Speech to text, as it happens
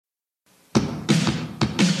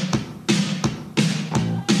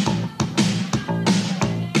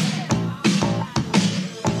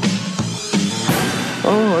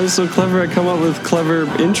I'm so clever. I come up with clever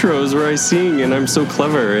intros where I sing, and I'm so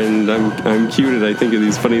clever, and I'm cute, and I think of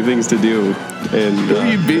these funny things to do. And Who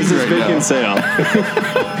are you being this is right Bacon now? Sale.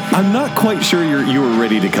 I'm not quite sure you were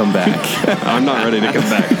ready to come back. I'm not ready to come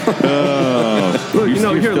back. Look,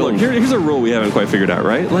 here's a rule we haven't quite figured out,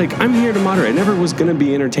 right? Like, I'm here to moderate. I never was going to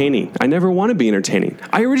be entertaining. I never want to be entertaining.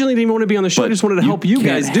 I originally didn't even want to be on the show. I just wanted to help you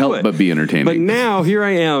guys can't do help it. but be entertaining. But now, here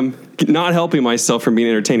I am, not helping myself from being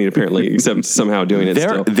entertaining, apparently, except somehow doing it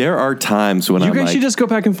still. There are times when You guys should just go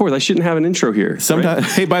back and forth. I shouldn't have an intro here.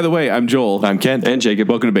 sometimes. Hey, by the way, I'm Joel. I'm Kent. And Jacob.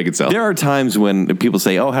 Welcome to Bacon Cell. There are times when people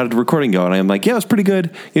say, "Oh, how did the recording go?" And I'm like, "Yeah, it was pretty good."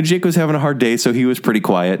 Jake was having a hard day, so he was pretty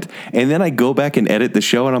quiet. And then I go back and edit the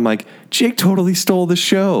show, and I'm like, "Jake totally stole the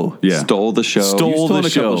show." Yeah. Stole the show. Stole You've stolen the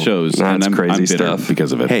a couple show. shows. That's and crazy I'm bitter stuff.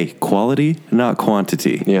 because of it. Hey, quality, not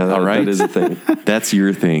quantity. Yeah, all right. that is a thing. That's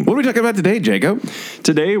your thing. What are we talking about today, Jacob?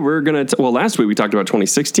 Today, we're going to, last week we talked about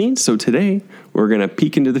 2016. So today, we're going to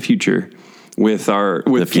peek into the future with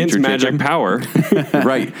Kent's future magic Jacob? power.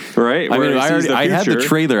 Right. Right? I Where mean, he sees the I had the future.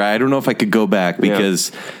 trailer. I don't know if I could go back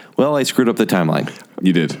because, well, I screwed up the timeline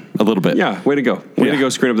You did. a little bit. Yeah, way to go. Way to go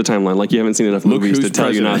screwing up the timeline. Like you haven't seen enough movies to who's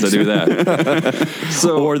tell you not to do that.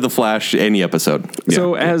 Or the Flash, any episode.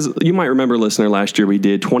 So as you might remember, listener, last year we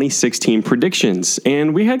did 2016 predictions,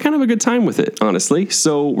 and we had kind of a good time with it, honestly.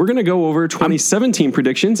 So we're going to go over 2017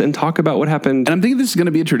 predictions and talk about what happened. And I'm thinking this is going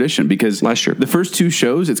to be a tradition because Last year. the first two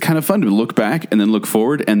shows, it's kind of fun to look back and then look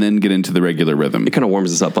forward and then get into the regular rhythm. It kind of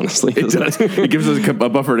warms us up, honestly. It does. It gives us a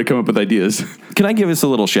buffer to come up with ideas. Can I give us a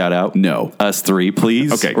little shout out? No. Us three,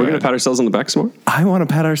 please. Okay. We're going to pat ourselves on the back some more. I want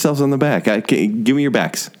to pat ourselves on the back. Give me your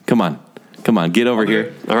backs. Come on. Get over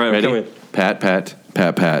here. All right, I'm ready? coming.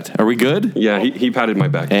 Pat. Are we good? Yeah, he patted my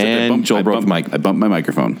back. And Joel broke the mic. I bumped my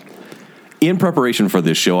microphone. In preparation for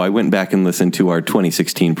this show, I went back and listened to our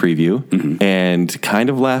 2016 preview and kind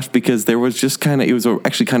of laughed because there was just it was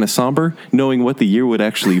actually kind of somber knowing what the year would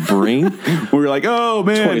actually bring. We were like, oh,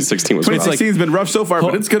 man. 2016 was rough. 2016's been rough so far,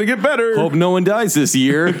 but it's going to get better. Hope no one dies this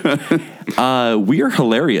year. We are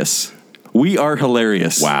hilarious. We are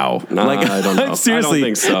hilarious. Wow. Nah, I don't know. Seriously. I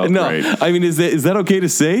don't think so. No. Right. I mean, is that okay to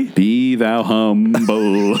say? Be thou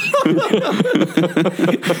humble.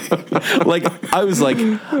 Like, I was like,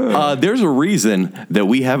 there's a reason that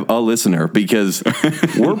we have a listener because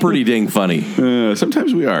we're pretty dang funny.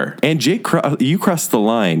 Sometimes we are. And Jake, you cross the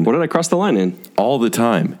line What did I cross the line in? all the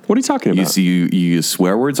time. What are you talking about? You use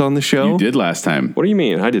swear words on the show? You did last time. What do you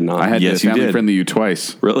mean? I did not. I had Yes, to you family did. friendly you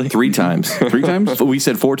twice. Really? 3 times. 3 times? We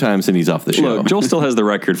said 4 times and he's off the show. Look, Joel still has the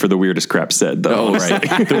record for the weirdest crap said, though. Oh, right.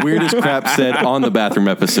 The weirdest crap said on the bathroom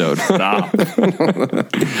episode. Stop.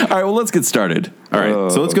 All right, well, let's get started. All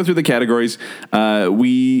right, so let's go through the categories.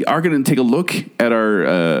 We are going to take a look at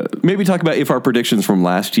our Maybe talk about if our predictions from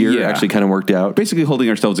last year actually kind of worked out. basically holding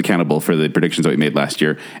ourselves accountable for the predictions that we made last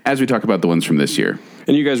year as we talk about the ones from this year.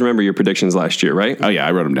 And you guys remember your predictions last year, right? Oh, yeah,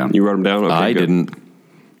 I wrote them down. You wrote them down? Okay, I good. didn't.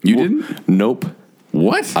 You didn't? Nope.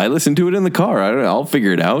 What? I listened to it in the car. I don't know. I'll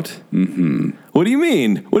figure it out. Mm-hmm. What do you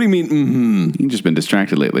mean? What do you mean? Mm-hmm. You've just been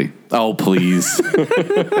distracted lately. Oh, please.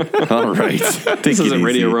 All right. This isn't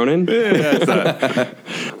Radio Ronin?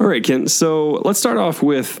 All right, Kent. So let's start off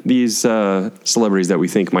with these celebrities that we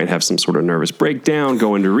think might have some sort of nervous breakdown,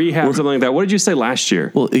 go into rehab, something like that. What did you say last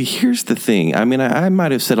year? Well, here's the thing. I mean, I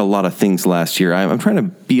might have said a lot of things last year. I'm trying to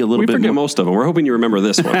be a little We bit forget more. most of them. We're hoping you remember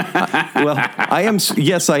this one. Well, I am.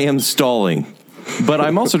 Yes, I am stalling. But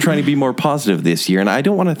I'm also trying to be more positive this year, and I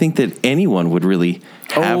don't want to think that anyone would really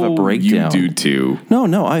have a breakdown. You do too. No.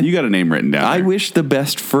 You got a name written down. I there. wish the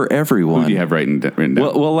best for everyone. Who do you have written down?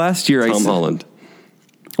 Well, last year Tom Holland.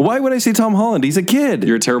 Why would I say Tom Holland? He's a kid.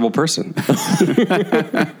 You're a terrible person.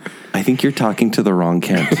 I think you're talking to the wrong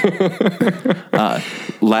Kent.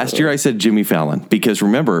 Last year I said Jimmy Fallon because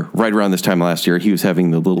remember, right around this time last year, he was having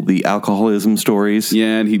the alcoholism stories.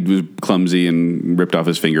 Yeah, and he was clumsy and ripped off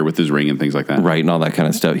his finger with his ring and things like that. Right, and all that kind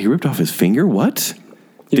of stuff. He ripped off his finger? What?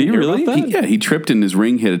 Did he hear really? about that? He tripped and his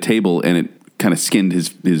ring hit a table and it kind of skinned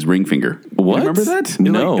his ring finger. What? You remember that?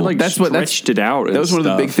 No. That's what stretched it out. That was one of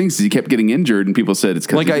the big things. Is he kept getting injured, and people said it's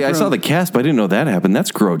because Like I saw the cast, but I didn't know that happened.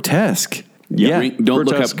 That's grotesque. Yeah. Don't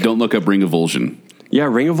look up ring avulsion. Yeah,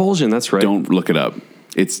 Ring of Vol'jin. That's right. Don't look it up.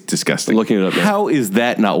 It's disgusting. I'm looking it up now. How is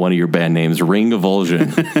that not one of your band names? Ring of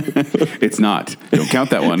Vol'jin. It's not. Don't count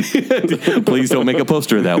that one. Please don't make a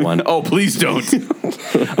poster of that one. Oh, please don't.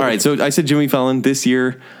 All right, so I said Jimmy Fallon this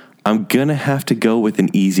year. I'm going to have to go with an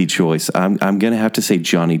easy choice. I'm going to have to say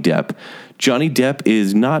Johnny Depp. Johnny Depp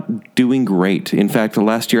is not doing great. In fact,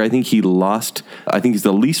 last year, I think he's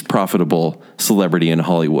the least profitable celebrity in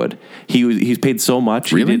Hollywood. He's paid so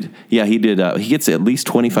much. Really? He gets at least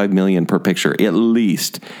 $25 million per picture, at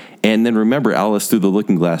least. And then remember, Alice Through the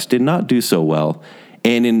Looking Glass did not do so well.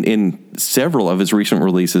 And in several of his recent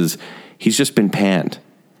releases, he's just been panned.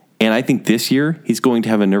 And I think this year he's going to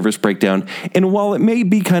have a nervous breakdown. And while it may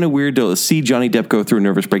be kind of weird to see Johnny Depp go through a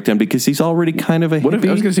nervous breakdown because he's already kind of a hippie.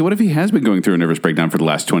 I was going to say, what if he has been going through a nervous breakdown for the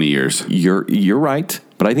last 20 years? You're right.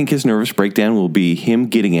 But I think his nervous breakdown will be him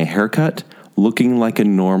getting a haircut, looking like a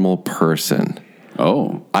normal person.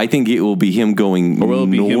 Oh. I think it will be him going Or will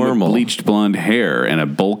it be normal. him with bleached blonde hair and a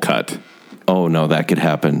bowl cut? Oh, no, that could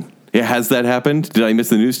happen. Yeah, has that happened? Did I miss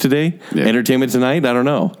the news today? Yeah. Entertainment Tonight? I don't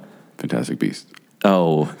know. Fantastic Beasts.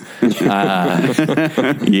 Oh, yeah.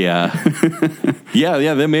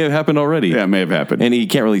 Yeah, that may have happened already. Yeah, it may have happened. And he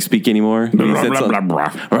can't really speak anymore. He said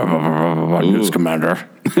News Commander.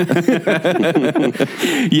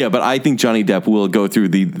 Yeah, but I think Johnny Depp will go through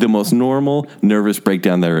the most normal nervous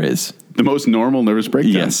breakdown there is. The most normal nervous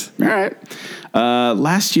breakdown? Yes. All right.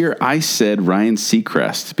 Last year, I said Ryan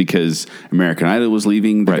Seacrest because American Idol was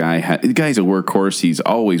leaving. The guy's a workhorse. He's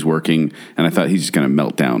always working. And I thought he's just going to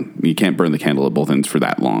melt down. You can't burn the candle at both ends for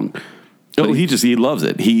that long. But he loves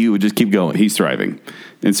it. He would just keep going. He's thriving.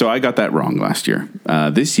 And so I got that wrong last year.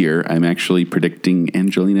 This year, I'm actually predicting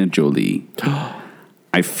Angelina Jolie.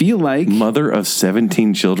 I feel like... Mother of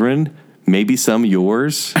 17 children, maybe some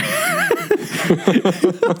yours.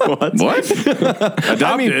 What? Adopted.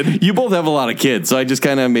 I mean, you both have a lot of kids, so I just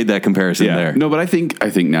kind of made that comparison there. No, but I think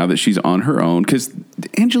now that she's on her own, because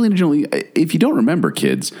Angelina Jolie, if you don't remember,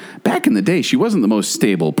 kids, back in the day, she wasn't the most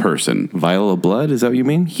stable person. Vial of blood, is that what you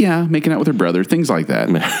mean? Yeah, making out with her brother, things like that.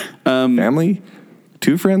 Family?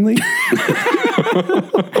 Too friendly? But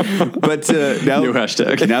now, New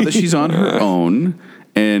hashtag. Now that she's on her own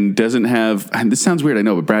and doesn't have, and this sounds weird, I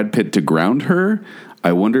know, but Brad Pitt to ground her,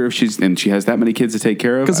 I wonder if she has that many kids to take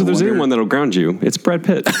care of. Because if there's anyone that'll ground you, it's Brad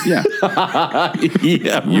Pitt. Yeah.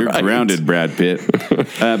 Yeah, You're grounded, Brad Pitt.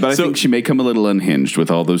 But I think she may come a little unhinged with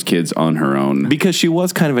all those kids on her own. Because she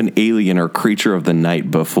was kind of an alien or creature of the night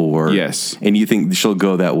before. Yes. And you think she'll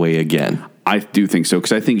go that way again? I do think so,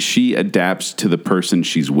 because I think she adapts to the person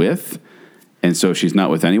she's with. And so if she's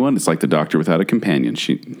not with anyone, it's like the Doctor without a companion.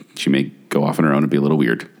 She may go off on her own and be a little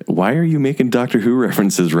weird. Why are you making Doctor Who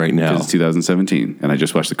references right now? Because it's 2017, and I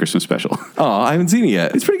just watched the Christmas special. Oh, I haven't seen it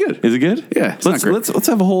yet. It's pretty good. Is it good? Yeah, it's not great. Let's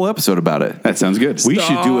have a whole episode about it. That sounds good. We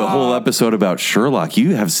should do a whole episode about Sherlock.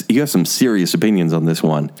 You have some serious opinions on this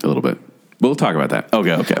one. A little bit. We'll talk about that.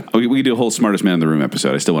 Okay. We can do a whole Smartest Man in the Room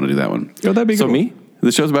episode. I still want to do that one. Oh, that'd be So cool. me?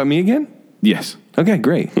 The show's about me again? Yes. Okay,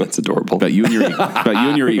 great. That's adorable. About you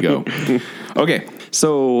and your ego. Okay.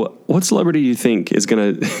 So, what celebrity do you think is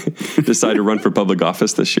going to decide to run for public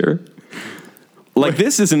office this year? Like,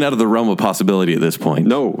 this isn't out of the realm of possibility at this point.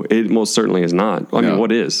 No, it most certainly is not. I mean,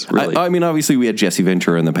 what is, really? I mean, obviously, we had Jesse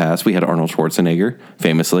Ventura in the past. We had Arnold Schwarzenegger,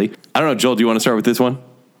 famously. I don't know, Joel, do you want to start with this one?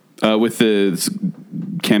 With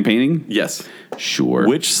the campaigning? Yes. Sure.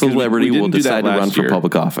 Which celebrity We will didn't do decide that to run last for year.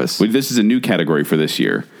 public office? This is a new category for this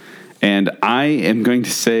year. And I am going to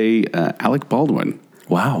say Alec Baldwin.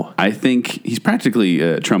 Wow. I think he's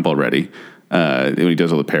practically Trump already when he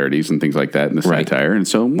does all the parodies and things like that and the satire. And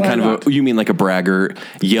so You mean like a braggart,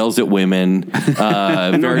 yells at women,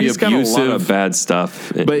 very he's got a abusive. lot of bad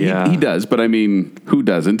stuff. But he does. But I mean, who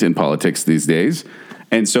doesn't in politics these days?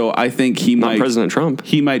 And so I think Not President Trump.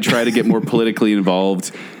 He might try to get more politically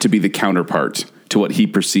involved to be the counterpart to what he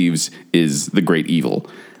perceives is the great evil.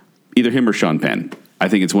 Either him or Sean Penn. I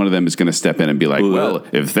think it's one of them is going to step in and be like, well,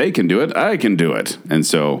 if they can do it, I can do it. And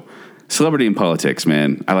so celebrity in politics,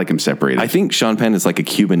 man, I like him separated. I think Sean Penn is like a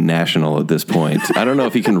Cuban national at this point. I don't know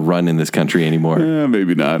if he can run in this country anymore.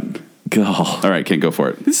 Maybe not. God. All right, Ken, go for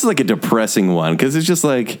it. This is like a depressing one because it's just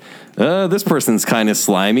like, this person's kind of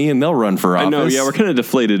slimy and they'll run for office. I know, yeah, we're kind of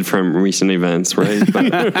deflated from recent events, right?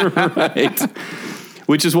 Right.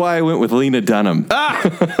 Which is why I went with Lena Dunham.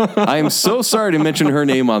 I am so sorry to mention her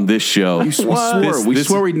name on this show. We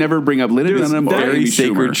swore we'd never bring up Lena Dunham or very Amy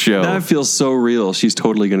sacred Schumer. show. That feels so real. She's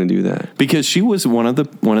totally going to do that. Because she was one of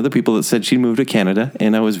the people that said she'd move to Canada,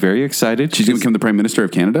 and I was very excited. She's going to become the Prime Minister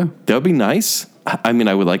of Canada? That would be nice. I mean,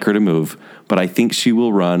 I would like her to move, but I think she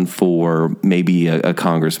will run for maybe a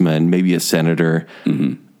congressman, maybe a senator,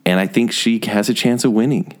 and I think she has a chance of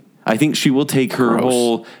winning. I think she will take her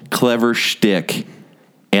whole clever shtick,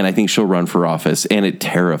 and I think she'll run for office, and it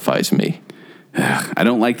terrifies me. I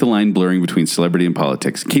don't like the line blurring between celebrity and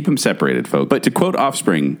politics. Keep them separated, folks. But to quote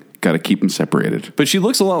Offspring, Got to keep them separated. But she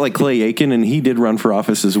looks a lot like Clay Aiken, and he did run for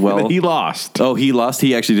office as well. He lost. Oh, he lost?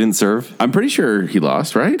 He actually didn't serve? I'm pretty sure he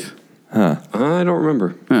lost, right? I don't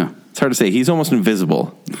remember. Yeah. It's hard to say. He's almost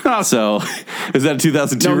invisible. So, is that a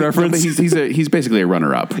 2002 reference? He's basically a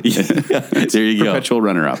runner-up. There you go. Perpetual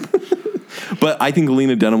runner-up. But I think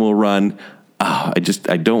Lena Dunham will run. I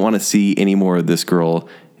don't want to see any more of this girl.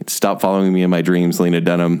 Stop following me in my dreams, Lena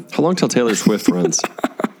Dunham. How long till Taylor Swift runs?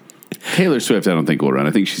 Taylor Swift, I don't think will run.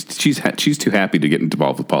 I think she's too happy to get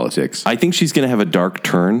involved with politics. I think she's going to have a dark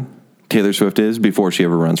turn, Taylor Swift is, before she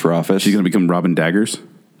ever runs for office. She's going to become Robin Daggers.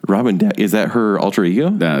 Is that her alter ego?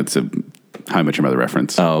 No, it's a How I Met Your Mother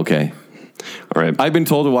reference. Oh, okay. All right. I've been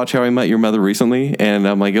told to watch How I Met Your Mother recently, and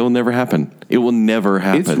I'm like, it will never happen. It will never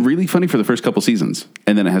happen. It's really funny for the first couple seasson,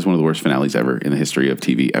 and then it has one of the worst finales ever in the history of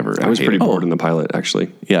TV ever. I was pretty bored in the pilot,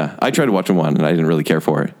 actually. Yeah, I tried to watch one, and I didn't really care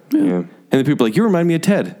for it. Yeah. And then people are like, you remind me of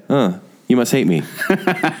Ted. You must hate me.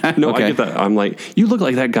 No, Okay. I get that. I'm like, you look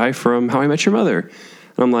like that guy from How I Met Your Mother. And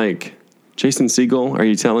I'm like, Jason Segel? Are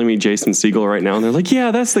you telling me Jason Segel right now? And they're like,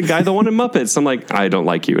 yeah, that's the guy, the one in Muppets. I'm like, I don't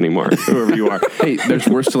like you anymore, whoever you are. Hey, there's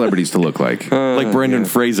worse celebrities to look like. Like Brendan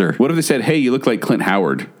Fraser. What if they said, hey, you look like Clint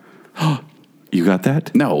Howard? You got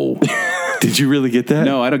that? No. Did you really get that?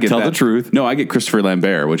 No, I don't get Tell that. the truth. No, I get Christopher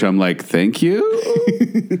Lambert, which I'm like, thank you.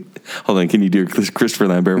 Hold on, can you do a Christopher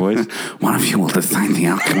Lambert voice? One of you will decide the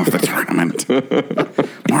outcome of the tournament.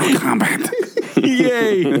 Mortal Kombat.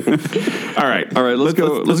 Yay! All right. All right, let's go.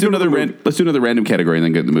 Let's do another random category and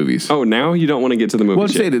then get into the movies. Oh, now you don't want to get to the movies Well,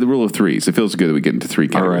 say yet. the rule of threes. It feels good that we get into three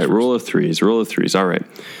All categories. right, rule of threes. All right.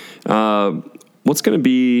 What's going to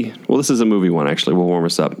be, well, this is a movie one, actually. We'll warm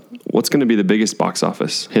us up. What's going to be the biggest box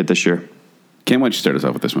office hit this year? Ken, why don't you start us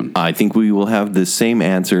off with this one? I think we will have the same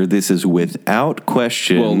answer. This is without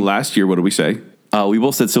question. Well, last year, what did we say? We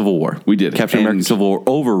both said Civil War. We did. Captain America Civil War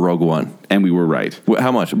over Rogue One. And we were right.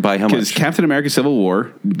 How much? By how Because much? Captain America Civil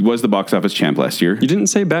War was the box office champ last year. You didn't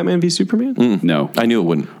say Batman v Superman? No. I knew it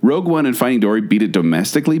wouldn't. Rogue One and Finding Dory beat it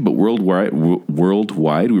domestically, but worldwide,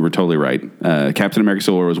 we were totally right. Captain America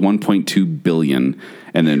Civil War was $1.2 billion,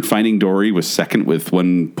 and then Finding Dory was second with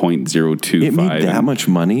 $1.025. It made that much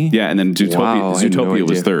money? Yeah, and then Wow, I had no Zootopia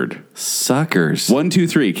was idea. third. Suckers. 1, 2,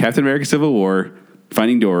 3. Captain America Civil War,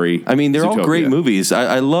 Finding Dory. I mean, they're all Zootopia. great movies.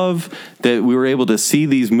 I love that we were able to see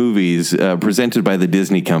these movies presented by the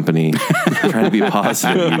Disney company. Trying to be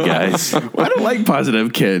positive, you guys. I don't like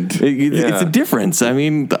positive, kid. It's a difference. I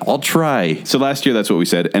mean, I'll try. So last year, that's what we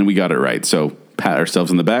said, and we got it right. So pat ourselves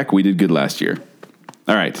on the back. We did good last year.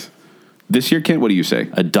 All right. This year, Kent, what do you say?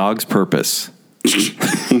 A Dog's Purpose.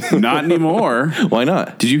 Not anymore. Why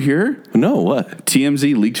not? Did you hear? No, what?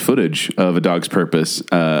 TMZ leaked footage of A Dog's Purpose,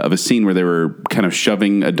 of a scene where they were kind of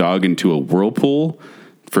shoving a dog into a whirlpool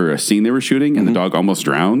for a scene they were shooting, and the dog almost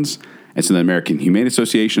drowns. And so the American Humane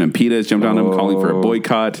Association and PETA has jumped on him, calling for a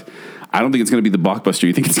boycott. I don't think it's going to be the blockbuster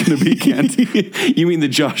you think it's going to be, Kent. You mean the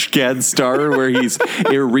Josh Gad star where he's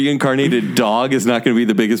a reincarnated dog is not going to be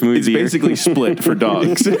the biggest movie It's of the year? basically Split for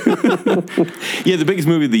dogs. Yeah, the biggest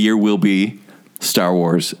movie of the year will be Star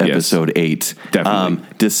Wars Episode 8. Definitely.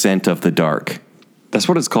 Descent of the Dark. That's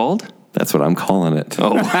what it's called? That's what I'm calling it.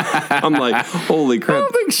 Oh, I'm like, holy I crap.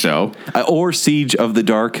 don't think so. Or Siege of the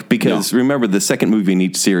Dark, because remember, the second movie in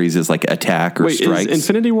each series is like Attack or Wait, Strikes. is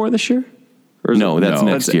Infinity War this year? Or is No, it- that's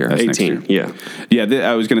next year. That's next 18, year. yeah.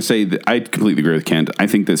 Yeah, I was going to say that I completely agree with Kent. I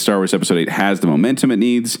think that Star Wars Episode 8 has the momentum it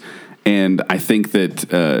needs. And I think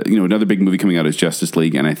that, another big movie coming out is Justice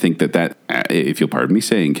League. And I think that if you'll pardon me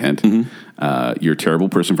saying, Kent, you're a terrible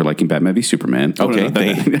person for liking Batman v Superman. Okay,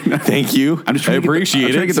 thank you. I'm just trying I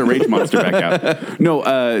appreciate to get the Rage Monster back out.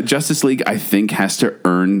 No, Justice League, I think, has to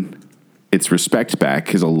earn its respect back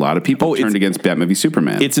because a lot of people turned against Batman v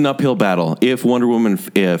Superman. It's an uphill battle. If Wonder Woman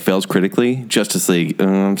fails critically, Justice League,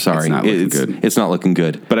 I'm sorry. It's not looking good. It's not looking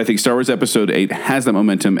good. But I think Star Wars Episode 8 has that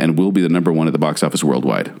momentum and will be the number one at the box office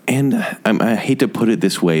worldwide. And I hate to put it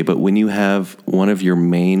this way, but when you have one of your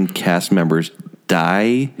main cast members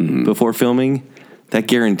die before filming, that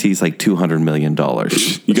guarantees like $200 million.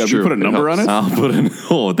 You got to put a number on it? I'll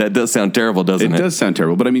put that does sound terrible, doesn't it? It does sound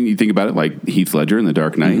terrible, but I mean, you think about it, like Heath Ledger in The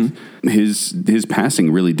Dark Knight, his passing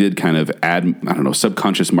really did kind of add,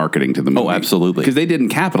 subconscious marketing to the movie. Oh, absolutely. Because they didn't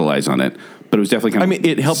capitalize on it, but it was definitely kind of.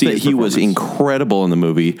 It helped that he was incredible in the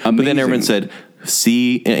movie, but then Amazing. everyone said,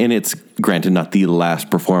 see, and it's granted not the last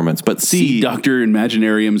performance, but see Dr.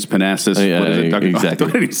 Imaginarium's Parnassus. Yeah, what is it? Dr. exactly. I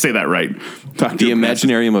didn't even say that right. Dr. the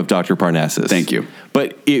Imaginarium of Dr. Parnassus. Thank you.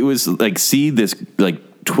 But it was like, see this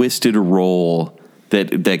like twisted role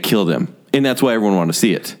that killed him. And that's why everyone wanted to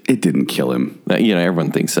see it. It didn't kill him.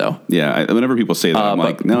 Everyone thinks so. Yeah, whenever people say that, I'm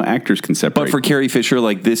like, no, actors can separate. But for Carrie Fisher,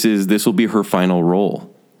 like this will be her final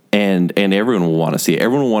role. And everyone will want to see it.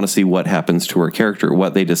 Everyone will want to see what happens to her character,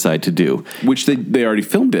 what they decide to do. Which they already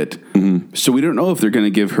filmed it. Mm-hmm. So we don't know if they're going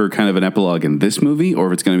to give her kind of an episode in this movie or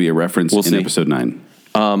if it's going to be a reference in episode 9.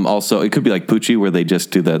 Also, it could be like Poochie, where they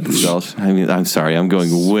just do that themselves. I mean, I'm sorry, I'm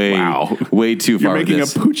going way too far. You're making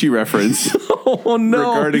with this. a Poochie reference. Oh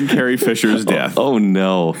no! Regarding Carrie Fisher's death. Oh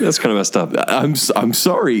no! That's kind of messed up. I'm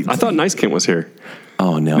sorry. I thought Nice Kent was here.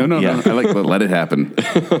 Oh no! No. I let it happen.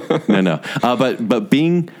 No. But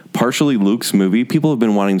being partially Luke's movie, people have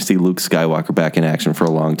been wanting to see Luke Skywalker back in action for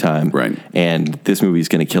a long time, right? And this movie is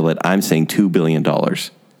going to kill it. I'm saying $2 billion.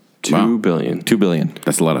 $2 billion. $2 billion.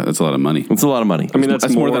 That's a lot of money. It's a lot of money. I mean, that's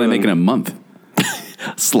more than I make in a month.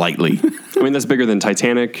 Slightly. I mean, that's bigger than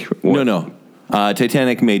Titanic. No.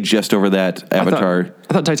 Titanic made just over that. Avatar.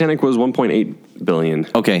 I thought Titanic was 1.8 billion.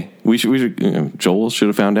 Okay, we should. Joel should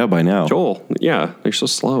have found out by now. Joel, yeah, they're so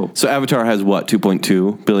slow. So Avatar has what,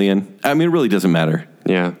 2.2 billion? I mean, it really doesn't matter.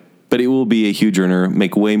 Yeah. But it will be a huge earner,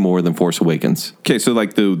 make way more than Force Awakens. Okay, so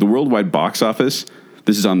like the worldwide box office,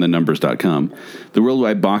 this is on the numbers.com. The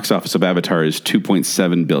worldwide box office of Avatar is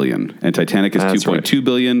 2.7 billion, and Titanic is 2.2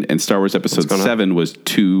 billion, and Star Wars Episode 7 was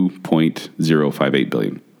 2.058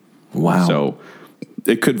 billion. Wow. So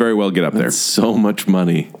it could very well get up there. So much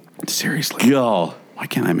money. Seriously. Go. Why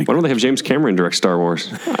can't I make Why don't they have James Cameron direct Star Wars?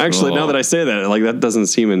 Actually, now that I say that, like, that doesn't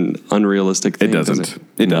seem an unrealistic thing. It doesn't.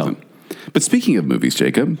 It doesn't. But speaking of movies,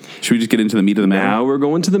 Jacob, should we just get into the meat of the matter? Now we're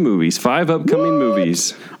going to the movies. 5 upcoming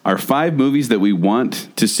movies. Our 5 movies that we want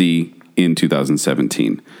to see in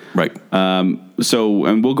 2017. Right. So,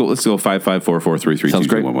 and let's go 5, 5, 4, 4, 3, 3, 2,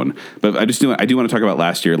 2, 1, 1. But I do want to talk about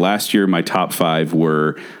last year. Last year, my top 5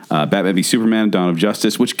 were Batman v Superman, Dawn of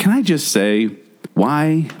Justice, which, can I just say,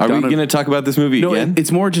 why? Are we going to talk about this movie again?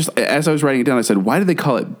 It's more just, as I was writing it down, I said, why did they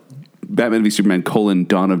call it Batman v Superman,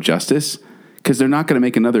 Dawn of Justice? Because they're not going to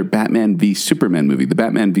make another Batman v Superman movie. The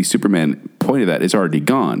Batman v Superman point of that is already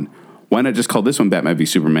gone. Why not just call this one Batman v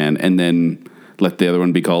Superman and then let the other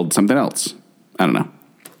one be called something else? I don't know.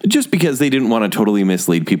 Just because they didn't want to totally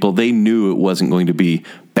mislead people. They knew it wasn't going to be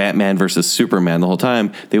Batman versus Superman the whole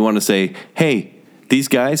time. They want to say, hey, these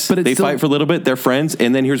guys, they fight for a little bit. They're friends.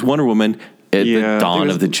 And then here's Wonder Woman at the dawn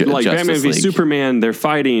of the like Justice Batman v League. Superman, they're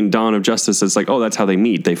fighting Dawn of Justice. It's like, oh, that's how they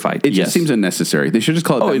meet. They fight. It just seems unnecessary. They should just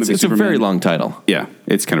call it Batman v it's Superman. a very long title. Yeah,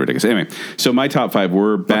 it's kind of ridiculous. Anyway, so my top 5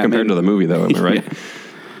 were Batman. Compared to the movie, though, am I right?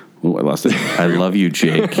 Oh, I lost it. I love you,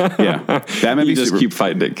 Jake. Yeah. Batman you just keep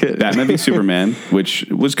fighting it, kid. Batman v Superman, which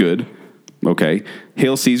was good. Okay.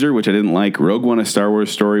 Hail Caesar, which I didn't like. Rogue One, a Star Wars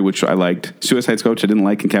story, which I liked. Suicide Squad, which I didn't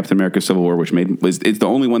like. And Captain America Civil War, which it's the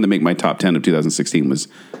only one that made my top 10 of 2016 was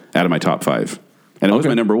out of my top 5. And it was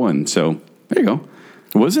my number 1. So there you go.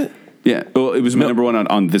 Was it? Yeah. Well, it was my number 1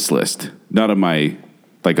 on this list. Not of my,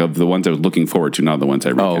 like, of the ones I was looking forward to, not the ones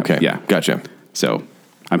I read. Oh, okay. Yeah. Gotcha. So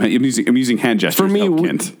I'm using hand gestures. For me,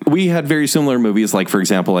 we had very similar movies. Like, for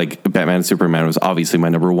example, like Batman and Superman was obviously my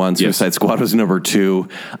number 1. Suicide Squad was number 2.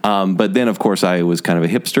 But then, of course, I was kind of a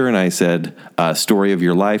hipster, and I said Story of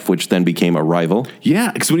Your Life, which then became Arrival. Yeah,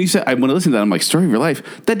 because when I listened to that, I'm like, Story of Your Life?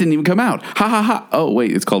 That didn't even come out. Ha, ha, ha. Oh,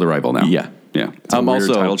 wait, it's called Arrival now. Yeah. Yeah. It's a weird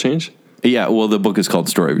title change? Yeah, well, the book is called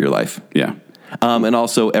Story of Your Life. Yeah. And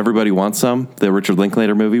also Everybody Wants Some, the Richard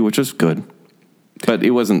Linklater movie, which was good. But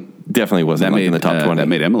it definitely wasn't in the top 20. That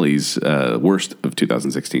made Emily's worst of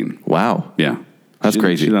 2016. Wow. Yeah. That's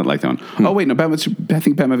crazy. She did not like that one. Oh, wait, no, I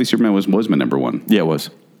think Batman v Superman was my number 1. Yeah, it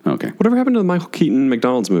was. Okay. Whatever happened to the Michael Keaton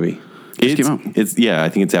McDonald's movie? It came out. I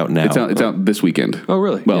think it's out now. It's out this weekend. Oh,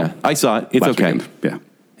 really? Well, yeah. I saw it. It's okay. Weekend. Yeah.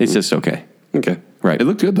 It's just okay. Okay. Right. It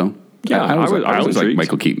looked good, though. Yeah, I was like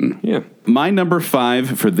Michael Keaton. Yeah. My number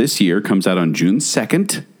 5 for this year comes out on June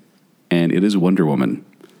 2nd, and it is Wonder Woman.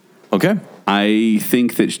 Okay. I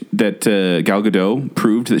think that Gal Gadot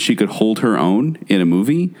proved that she could hold her own in a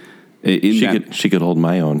movie. She could hold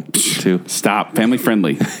my own too. Stop, family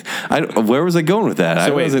friendly. Where was I going with that?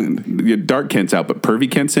 So wait, Dark Kent's out, but Pervy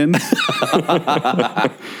Kent's in.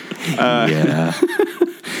 Yeah.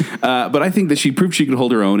 But I think that she proved she could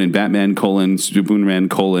hold her own in Batman, Superman,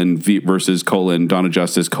 versus, Dawn of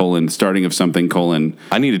Justice, starting of something,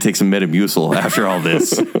 I need to take some Metamucil after all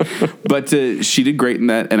this. But she did great in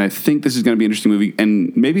that, and I think this is going to be an interesting movie.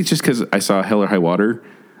 And maybe it's just because I saw Hell or High Water,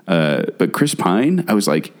 but Chris Pine, I was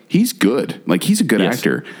like, he's good. Like, he's a good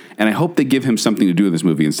actor. And I hope they give him something to do in this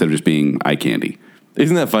movie instead of just being eye candy.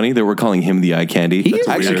 Isn't that funny that we're calling him the eye candy?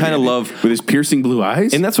 I actually kind of love with his piercing blue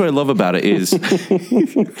eyes, and that's what I love about it. Is do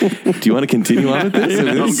you want to continue on with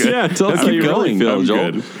this? Yeah, tell us how you really feel,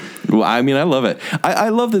 Joel. Well, I mean, I love it. I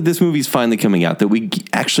love that this movie's finally coming out. That we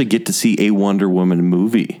actually get to see a Wonder Woman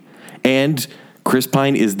movie, and Chris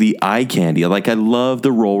Pine is the eye candy. Like, I love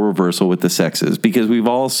the role reversal with the sexes because we've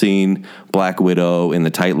all seen Black Widow in the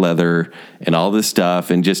tight leather and all this stuff.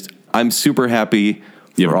 And just, I'm super happy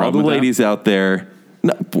for all the ladies out there.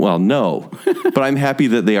 No. But I'm happy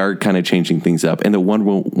that they are kind of changing things up. And the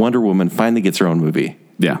Wonder Woman finally gets her own movie.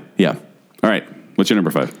 Yeah. Yeah. All right. What's your number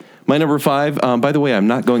 5? My number 5, by the way, I'm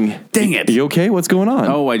not going. Dang it. Are you okay? What's going on?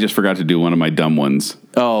 Oh, I just forgot to do one of my dumb ones.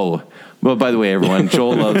 Oh. Well, by the way, everyone,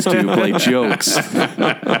 Joel loves to play jokes,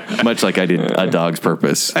 much like I did A Dog's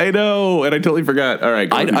Purpose. I know, and I totally forgot. All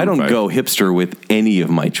right. I don't go hipster with any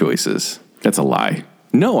of my choices. That's a lie.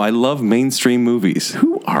 No, I love mainstream movies.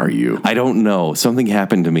 Who are you? I don't know. Something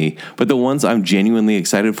happened to me. But the ones I'm genuinely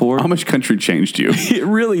excited for. How much country changed you? It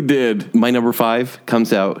really did. My number 5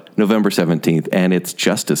 comes out November 17th, and it's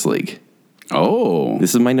Justice League. Oh.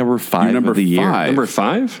 This is my number 5 number of the year. 5. Number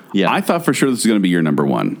 5? Yeah. I thought for sure this was going to be your number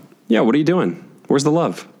 1. Yeah, what are you doing? Where's the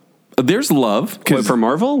love? There's love. What, for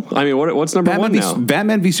Marvel? I mean, what's number 1 now?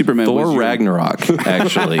 Batman v Superman. Thor Ragnarok,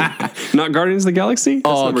 actually. Not Guardians of the Galaxy? That's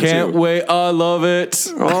Oh, number can't 2. wait. I love it.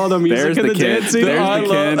 Oh, the music and the dancing. There's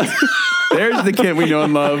the Kent. There's the Kent we know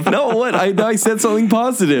and love. No, what? I said something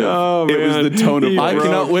positive. Oh, It man. was the tone of He I voice.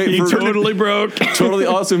 cannot wait He for totally broke. Totally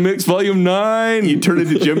Awesome Mix Volume 9. You turned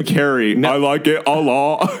into Jim Carrey. I like it a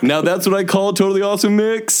lot. Now that's what I call Totally Awesome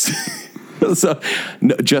Mix. So,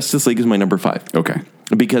 no, Justice League is my number 5. Okay.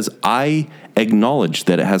 Because I acknowledge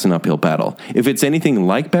that it has an uphill battle. If it's anything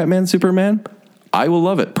like Batman, Superman, I will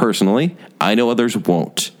love it personally. I know others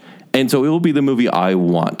won't. And so it will be the movie I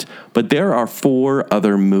want. But there are 4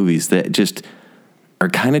 other movies that just are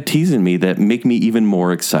kind of teasing me that make me even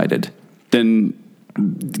more excited. Then,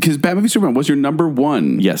 because Batman v Superman was your number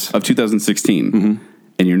 1 Yes. of 2016,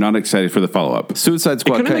 and you're not excited for the follow-up. Suicide It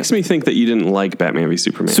Squad kind of makes me think that you didn't like Batman v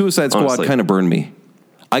Superman. Suicide Squad honestly. kind of burned me.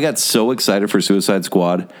 I got so excited for Suicide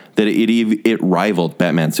Squad that it rivaled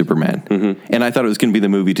Batman Superman. And I thought it was going to be the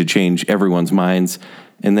movie to change everyone's minds.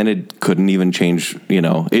 And then it couldn't even change, it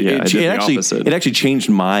did the opposite. It actually changed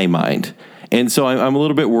my mind. And so I'm a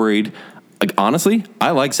little bit worried. Like, honestly,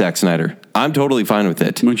 I like Zack Snyder. I'm totally fine with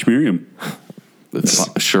it. Munch Miriam.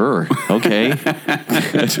 Sure. Okay.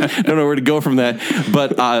 Don't know where to go from that.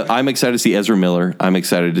 But I'm excited to see Ezra Miller. I'm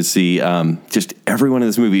excited to see just everyone in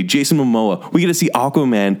this movie. Jason Momoa. We get to see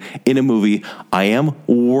Aquaman in a movie. I am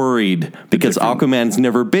worried because Aquaman's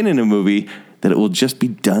never been in a movie that it will just be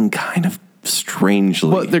done kind of strangely.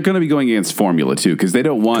 Well, they're going to be going against formula, too, because they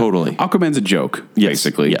don't want... Totally. Aquaman's a joke,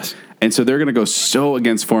 basically. Yes. And so they're going to go so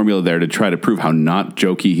against formula there to try to prove how not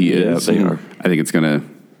jokey he is. they are. I think it's going to...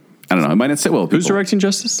 I don't know. It might not sit well with Who's people. directing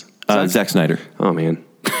Justice? Zack Snyder. Oh, man.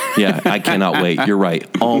 Yeah, I cannot wait. You're right.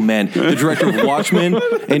 Oh, man. The director of Watchmen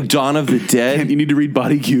and Dawn of the Dead. You need to read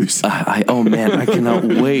Body Cues. Oh, man. I cannot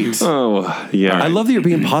wait. Oh, yeah. I love that you're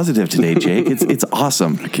being positive today, Jake. It's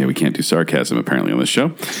awesome. Okay, we can't do sarcasm apparently on this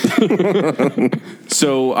show.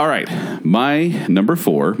 So, all right. My number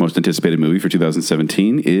 4 most anticipated movie for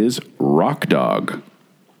 2017 is Rock Dog.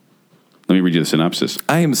 Let me read you the synopsis.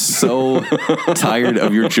 I am so tired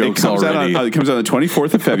of your jokes already. It comes out on the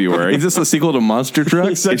 24th of February. Is this a sequel to Monster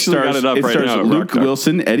Trucks? It stars Luke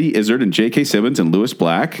Wilson, Eddie Izzard, and J.K. Simmons and Lewis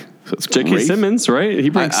Black. So it's J.K. great. Simmons, right? He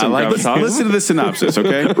brings some gravitas. Listen to the synopsis,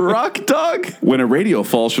 okay? Rock Dog? When a radio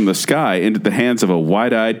falls from the sky into the hands of a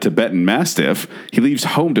wide-eyed Tibetan Mastiff, he leaves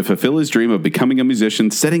home to fulfill his dream of becoming a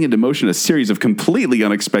musician, setting into motion a series of completely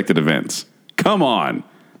unexpected events. Come on.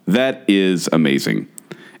 That is amazing.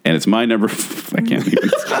 And it's my number... I can't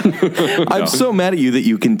even... I'm so mad at you that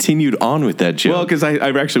you continued on with that joke. Well, because I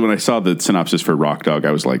actually, when I saw the synopsis for Rock Dog,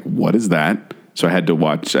 I was like, what is that? So I had to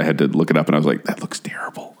look it up, and I was like, that looks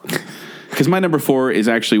terrible. Because my number 4 is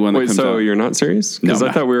actually one that comes out... so you're not serious? Because No,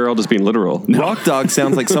 I thought we were all just being literal. Rock Dog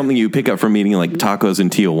sounds like something you pick up from eating like tacos in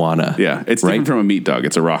Tijuana. Yeah, it's right? different from a meat dog.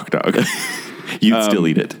 It's a rock dog. You'd still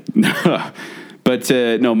eat it. But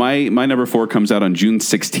no, my number 4 comes out on June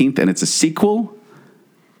 16th, and it's a sequel.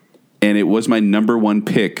 And it was my number 1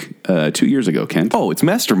 pick 2 years ago, Kent. Oh, it's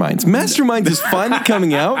Masterminds. Masterminds is finally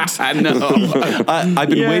coming out. I know. I've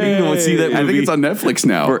been waiting to see that movie. I think it's on Netflix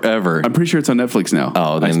now. Forever. I'm pretty sure it's on Netflix now.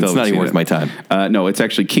 Oh, then it's not even worth my time. No, it's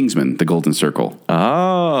actually Kingsman, The Golden Circle.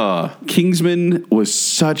 Ah. Kingsman was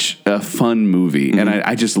such a fun movie, and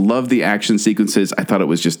I just love the action sequences. I thought it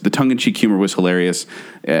was just, the tongue-in-cheek humor was hilarious.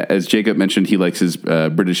 As Jacob mentioned, he likes his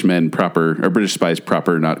British spies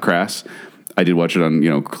proper, not crass. I did watch it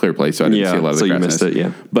on, Clear Play, so I didn't see a lot of the so you crassness. missed it,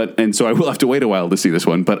 yeah. And so I will have to wait a while to see this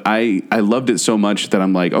one, but I loved it so much that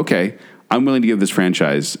I'm like, okay, I'm willing to give this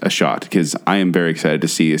franchise a shot because I am very excited to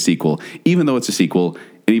see a sequel. Even though it's a sequel,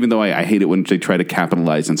 And even though I hate it when they try to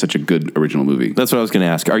capitalize on such a good original movie. That's what I was going to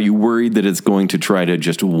ask. Are you worried that it's going to try to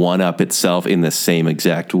just one-up itself in the same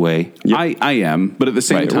exact way? I am, but at the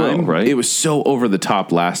same time, it was so over the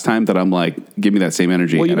top last time that I'm like, give me that same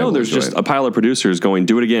energy. Well, there's just a pile of producers going,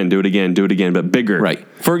 do it again, do it again, do it again, but bigger. Right.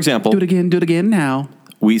 For example, do it again now.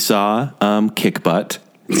 We saw Kick Butt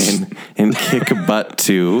and Kick Butt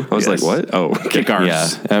 2. I was like, what? Oh, Kick Arse. Yeah,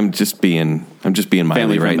 I'm just being Miley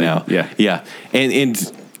Family right friendly. now. Yeah. And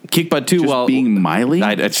Kick Butt 2, Just being Miley?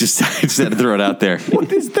 I just had to throw it out there.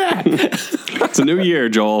 What is that? It's a new year,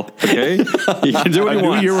 Joel. Okay, you can do what you New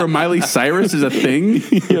want. year where Miley Cyrus is a thing?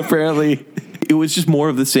 Apparently, it was just more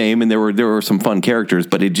of the same, and there were some fun characters,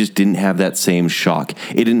 but it just didn't have that same shock.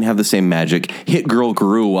 It didn't have the same magic. Hit Girl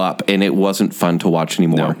grew up, and it wasn't fun to watch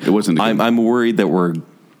anymore. No, it wasn't. I'm worried that we're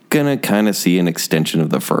gonna kind of see an extension of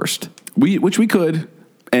the first. Which we could,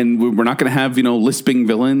 and we're not going to have lisping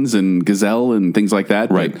villains and Gazelle and things like that.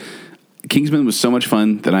 Right. But Kingsman was so much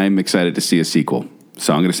fun that I'm excited to see a sequel.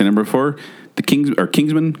 So I'm going to say number 4,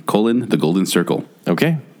 Kingsman: The Golden Circle.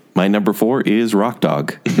 Okay. My number 4 is Rock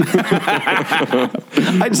Dog.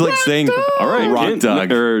 I just like saying, All right, Rock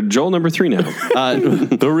Dog. Or Joel, number 3 now.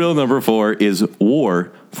 The real number 4 is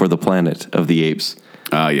War for the Planet of the Apes.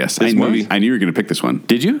 Yes, I knew you were going to pick this one.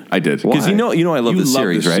 Did you? I did. Because I love this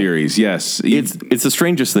series, right? Series, yes. It's the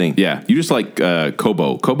strangest thing. Yeah, you just like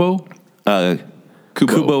Kobo. Kubo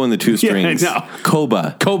and the Two Strings. Yeah, I know.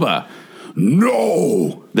 Koba.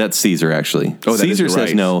 No! That's Caesar, actually. Oh, that Caesar is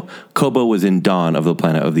says right. no. Kobo was in Dawn of the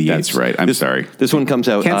Planet of the Apes. That's right. I'm sorry. This one comes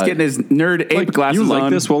out. Kent's getting his nerd ape glasses you like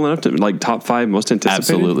on. this well enough to top 5 most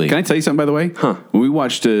anticipated? Absolutely. Can I tell you something, by the way? Huh. When we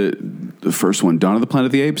watched the first one, Dawn of the Planet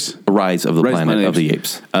of the Apes, Rise of the Planet of the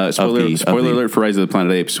Apes. Spoiler alert for Rise of the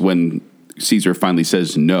Planet of the Apes. When Caesar finally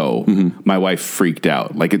says no, my wife freaked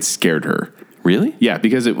out. Like, it scared her. Really? Yeah,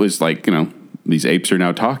 because it was like, these apes are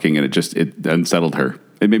now talking, and it unsettled her.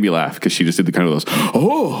 It made me laugh because she just did the kind of those,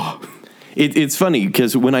 oh. It's funny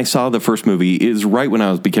because when I saw the first movie, it was right when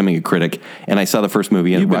I was becoming a critic, and I saw the first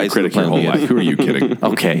movie. And You've been a Rise critic of the your whole Planet life. Who are you kidding?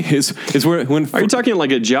 Okay, is when Are you talking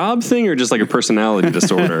like a job thing or just like a personality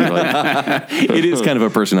disorder? it is kind of a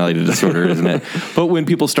personality disorder, isn't it? But when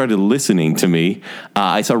people started listening to me,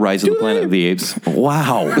 I saw Rise of the Planet of the Apes.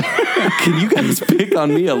 Wow, can you guys pick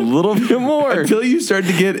on me a little bit more? Until you start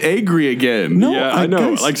to get angry again. No, Yeah, I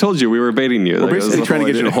know. guys- Like I told you, we were baiting you. We're basically trying to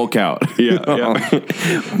get you to Hulk out. Yeah.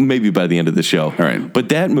 Maybe by the end of the show. All right. But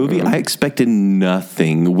that movie, I expected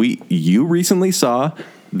nothing. You recently saw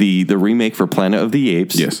the remake for Planet of the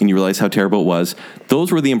Apes, Yes. and you realize how terrible it was.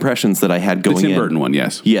 Those were the impressions that I had going The Tim in. Burton one,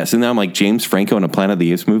 yes. Yes, and now I'm like, James Franco in a Planet of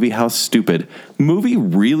the Apes movie? How stupid. Movie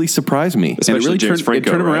really surprised me. And it Especially really James turned him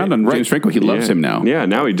Franco, around on right? James Franco. He loves him now. Yeah,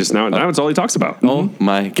 now it's all he talks about. Oh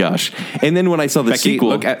my gosh. And then when I saw the Becky, sequel,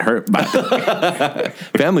 look at her.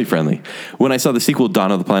 family friendly. When I saw the sequel, Dawn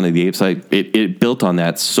of the Planet of the Apes, it built on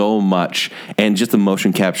that so much. And just the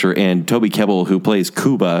motion capture, and Toby Kebbell, who plays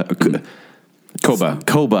Koba,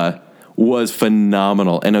 was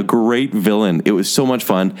phenomenal and a great villain. It was so much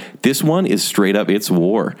fun. This one is straight up, it's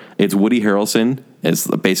war. It's Woody Harrelson as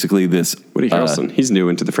basically this. Woody Harrelson, he's new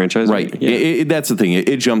into the franchise. Right. Yeah. That's the thing.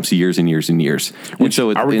 It jumps years and years and years. And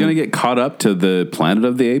so Are we going to get caught up to the Planet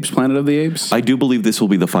of the Apes? I do believe this will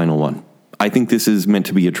be the final one. I think this is meant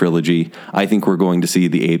to be a trilogy. I think we're going to see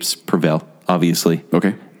the apes prevail, obviously.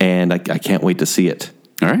 Okay. And I can't wait to see it.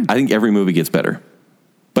 All right. I think every movie gets better.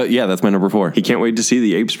 But yeah, that's my number 4. He can't wait to see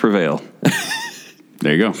the apes prevail.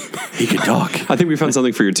 There you go. He can talk. I think we found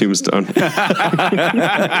something for your tombstone. I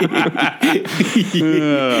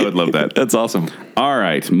would love that. That's awesome. All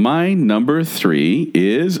right. My number 3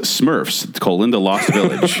 is Smurfs, the Lost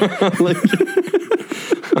Village.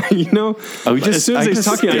 As soon as he's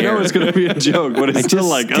talking, I know it's going to be a joke, but it's still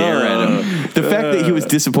like, stare at him. The fact that he was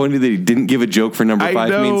disappointed that he didn't give a joke for number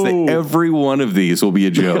 5 means that every one of these will be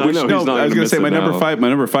a joke. I know, he's not I was gonna going to say miss my it number now. 5. My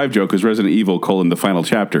number 5 joke was Resident Evil: the final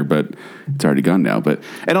chapter, but it's already gone now.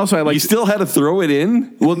 And also I like You still had to throw it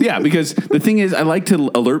in? Well, yeah, because the thing is, I like to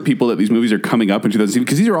alert people that these movies are coming up in 2016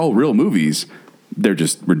 because these are all real movies. They're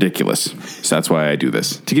just ridiculous. So that's why I do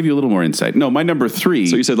this, to give you a little more insight. No, my number 3.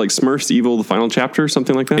 So you said like Smurfs Evil, the final chapter,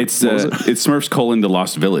 something like that? It's What was it? it's Smurfs: The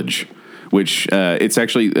Lost Village, which it's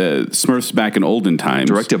actually Smurfs back in olden times,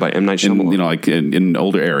 Directed by M. Night Shyamalan. like in an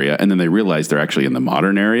older area, and then they realize they're actually in the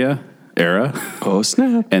modern era, Oh,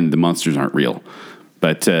 snap. and the monsters aren't real.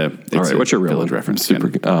 But it's right, what's your real Village one? reference? Super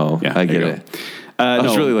good. Oh, Yeah, I there get you it. go.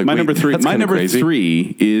 was really like, my wait, number 3. that's My kinda number crazy.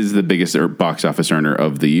 3 is the biggest box office earner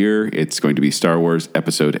of the year. It's going to be Star Wars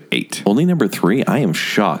Episode 8. Only number 3? I am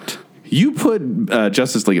shocked. You put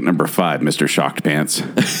Justice League at number 5, Mr. Shocked Pants.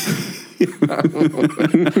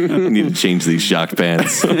 I need to change these shock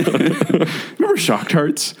pants. Remember Shock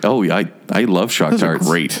Tarts? Oh, yeah, I love shock Those are tarts.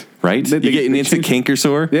 great. Right? They You get an instant canker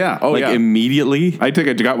sore? Yeah. Oh, like yeah. immediately? I think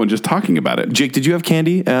I got one just talking about it. Jake, did you have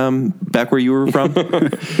candy back where you were from?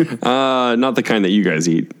 Not the kind that you guys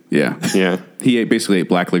eat. Yeah. Yeah. He basically ate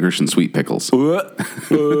black licorice and sweet pickles.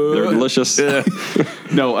 They're delicious.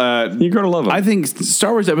 No, You're going to love them. I think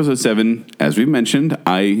Star Wars Episode 7, as we've mentioned,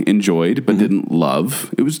 I enjoyed but didn't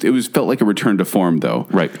love. It was felt like a return to form, though.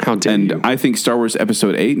 Right. How dare And you. I think Star Wars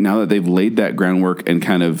Episode 8, now that they've laid that groundwork and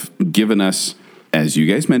kind of given us, as you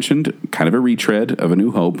guys mentioned, kind of a retread of A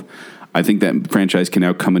New Hope, I think that franchise can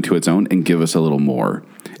now come into its own and give us a little more.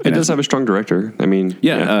 It does have a strong director. I mean,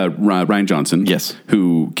 Ryan Johnson. Yes.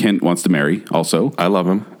 Who Kent wants to marry also. I love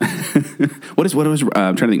him. What was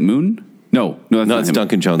I'm trying to think, Moon? No, that's No, not it's him.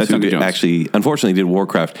 Duncan Jones, That's who Duncan Jones. actually, unfortunately, did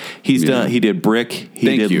Warcraft. He did Brick. He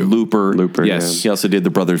Thank did you. Looper. Looper, Yes. He also did The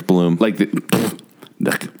Brothers Bloom. Like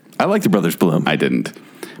I like The Brothers Bloom. I didn't.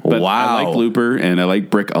 But Wow. I like Looper and I like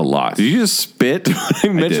Brick a lot. Did you just spit when I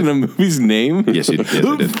mentioned did. a movie's name? Yes, I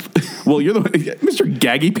did. Well, you're the one, Mr.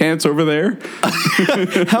 Gaggy Pants over there.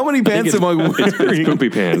 How many pants am I wearing? poopy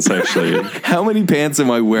pants, actually. How many pants am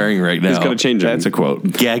I wearing right now? He's got to change it. That's a quote.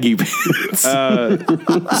 Gaggy pants.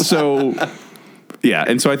 So, yeah,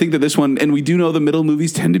 and so I think that this one, and we do know the middle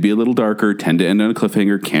movies tend to be a little darker, tend to end on a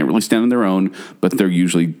cliffhanger, can't really stand on their own, but they're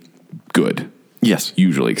usually good. Yes.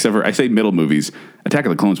 Usually, except for I say middle movies. Attack of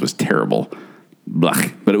the Clones was terrible,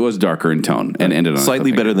 Blech, but it was darker in tone and ended on a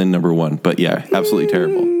Slightly cliffhanger. better than number one, but yeah, absolutely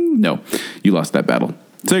terrible. No, you lost that battle.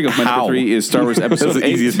 So there you go. My How? number 3 is Star Wars That's Episode the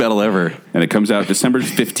 8, easiest battle ever. and it comes out December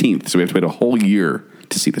 15th. So we have to wait a whole year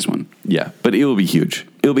to see this one. Yeah, but it will be huge.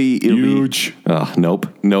 It'll be Huge. Oh, nope.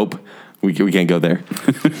 We can't go there.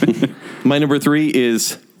 My number 3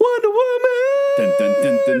 is Wonder Woman.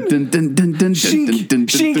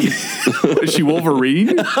 Shink. Is she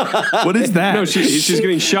Wolverine? What is that? No, she's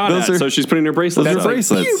getting shot Those at, are- so she's putting her bracelets Those are on.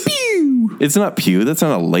 bracelets. It's not pew. That's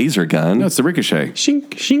not a laser gun. No, it's the Ricochet. Shink,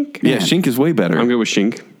 shink. Yeah, Shink is way better. I'm good with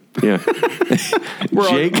shink. Yeah.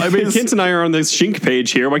 Jake I mean, is- Kent and I are on this shink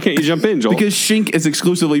page here. Why can't you jump in, Joel? Because Shink is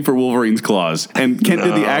exclusively for Wolverine's claws, and Kent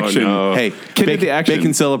did the action. no. Hey, Kent did the action.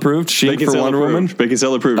 Bacon Cell approved. Shink Bacon for Cell Wonder approved. Woman. Bacon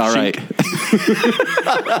Cell approved. All right. Shink.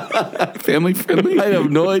 Family friendly. I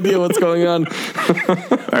have no idea what's going on.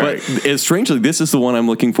 But strangely, this is the one I'm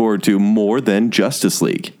looking forward to more than Justice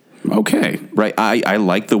League. Okay. Right, I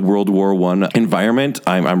like the World War I environment.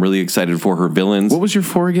 I'm really excited for her villains. What was your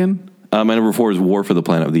 4 again? My number 4 is War for the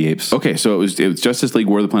Planet of the Apes. Okay, so it was Justice League,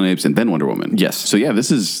 War of the Planet of the Apes, and then Wonder Woman. Yes. So yeah,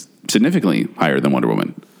 this is significantly higher than Wonder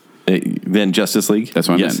Woman. Then Justice League. That's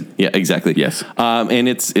what I yes. meant. Yeah, exactly. Yes. And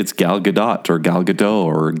it's Gal Gadot or Gal Gadot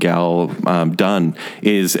or Gal Dunn.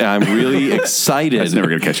 I'm really excited. That's never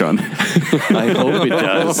going to catch on. I hope it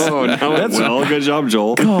does. Oh, now that's well. Good job,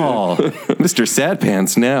 Joel. Oh, Mr. Sad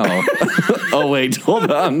Pants now. Oh wait,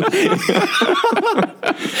 hold on.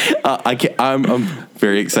 I'm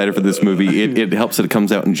very excited for this movie. It helps that it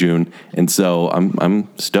comes out in June, and so I'm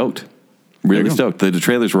stoked. Really stoked. The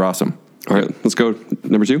trailers were awesome. All right, let's go.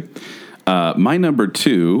 Number 2. My number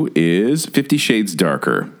 2 is 50 Shades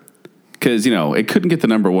Darker. Because, it couldn't get the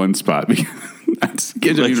number 1 spot.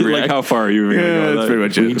 Like how far are you even going to go? That's with pretty that?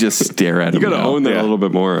 much it. We just stare at You him. got to now. own that Yeah. a little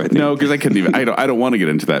bit more, I think. No, because I couldn't even. I don't want to get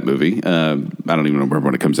into that movie. I don't even remember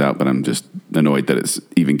when it comes out, but I'm just annoyed that it's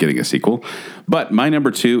even getting a sequel. But my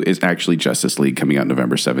number 2 is actually Justice League, coming out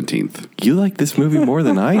November 17th. You like this movie more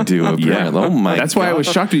than I do. Apparently. Oh my! That's why I was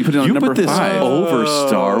shocked when you put it on You number put this 5. over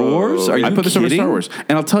Star Wars? Are you I put this over kidding? Star Wars,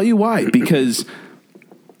 and I'll tell you why. Because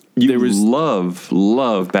You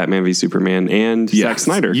love Batman v Superman and Zack Yes.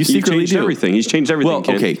 Snyder. You secretly changed do. everything. He's changed everything. Well,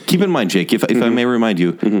 Ken. okay. Keep in mind, Jake, if I may remind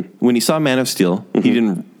you, when he saw Man of Steel, he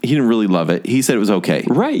didn't really love it. He said it was okay.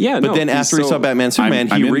 Right, yeah, But no, then he's after he so- saw Batman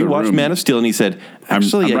Superman, I'm he in the rewatched room. Man of Steel and he said, I'm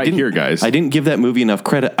 "Actually, right here, guys. I didn't give that movie enough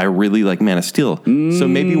credit. I really like Man of Steel. So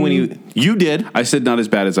maybe when you did." I said not as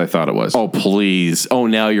bad as I thought it was. Oh please! Oh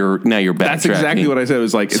now you're backtracking. That's exactly what I said. It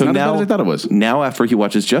was like, it's So not now as bad as I thought it was. Now after he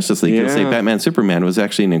watches Justice League, he'll say Yeah. Batman Superman was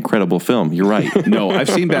actually an incredible film. You're right. No, I've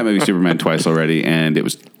seen Batman v Superman twice already, and it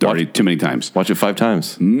was already too many times. Watch it 5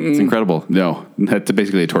 times. It's incredible. No, that's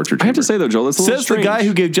basically a torture chamber. I have to say though, Joel, that's a little Says the strange. guy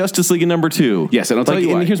who gave Justice League a number 2. Yes, and I'll tell you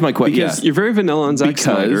why. And here's my question. Because You're very vanilla on Zack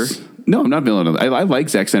Snyder. No, I'm not villain. I like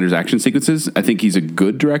Zack Snyder's action sequences. I think he's a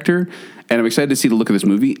good director, and I'm excited to see the look of this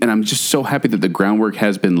movie. And I'm just so happy that the groundwork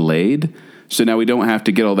has been laid, So now we don't have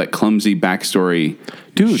to get all that clumsy backstory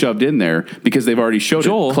shoved in there because they've already showed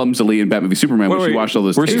it clumsily in Batman v Superman when she watched all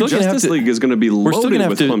those tapes. Justice League is going to be loaded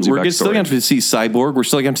with clumsy backstory. We're still going to have to see Cyborg. We're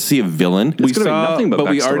still going to have to see a villain. It's going to be nothing but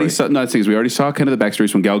backstory. We already saw kind of the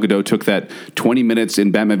backstories when Gal Gadot took that 20 minutes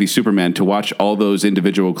in Batman v Superman to watch all those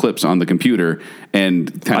individual clips on the computer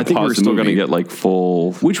and kind of pause the movie. I think we're still going to get like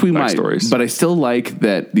full which we backstories. But I still like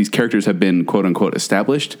that these characters have been quote unquote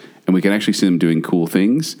established and we can actually see them doing cool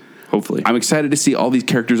things. Hopefully. I'm excited to see all these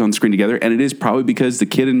characters on screen together, and it is probably because the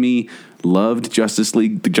kid in me loved the Justice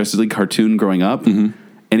League cartoon growing up. Mm-hmm.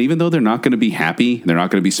 And even though they're not going to be happy, they're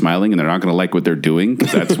not going to be smiling, and they're not going to like what they're doing,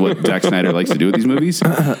 because that's what Zack Snyder likes to do with these movies.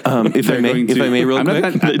 If I may, real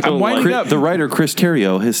quick, I'm winding up. The writer Chris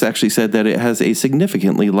Terrio has actually said that it has a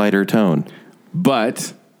significantly lighter tone.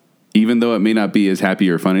 But even though it may not be as happy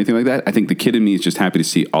or fun or anything like that, I think the kid in me is just happy to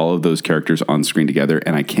see all of those characters on screen together,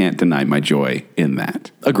 and I can't deny my joy in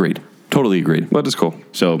that. Agreed. Totally agreed. That is cool.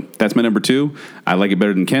 So that's my number 2. I like it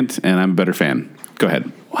better than Kent, and I'm a better fan. Go ahead.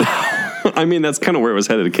 Wow. I mean, that's kind of where it was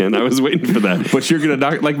headed, Ken. I was waiting for that. But you're going to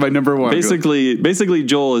not like my number 1. Basically,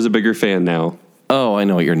 Joel is a bigger fan now. Oh, I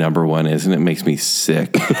know what your number 1 is, and it makes me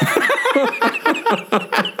sick.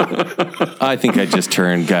 I think I just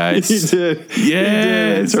turned, guys. You did.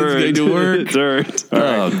 Yes, it's going to work. It turned.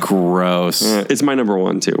 Oh, gross. It's my number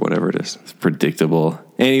 1, too, whatever it is. It's predictable.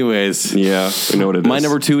 Anyways. Yeah, I know what it is. My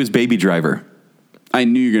number 2 is Baby Driver. I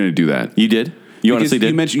knew you were going to do that. You did? You honestly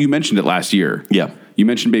did? You mentioned it last year. Yeah. You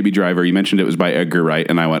mentioned Baby Driver. You mentioned it was by Edgar Wright,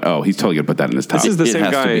 and I went, "Oh, he's totally gonna put that in his top." This is the same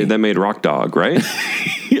guy that made Rock Dog, right?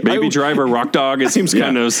 Baby Driver, Rock Dog. It seems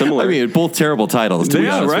kind of similar. I mean, both terrible titles. To be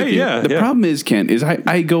honest with you. Yeah. The problem is, Ken, is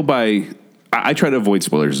I go by. I try to avoid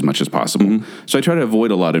spoilers as much as possible. Mm-hmm. So I try to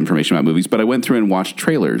avoid a lot of information about movies, but I went through and watched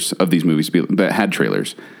trailers of these movies that had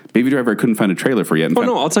trailers. Baby Driver, I couldn't find a trailer for yet.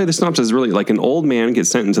 No, I'll tell you the synopsis is really like an old man gets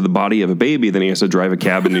sent into the body of a baby, then he has to drive a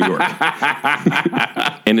cab in New York.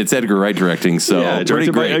 And it's Edgar Wright directing, so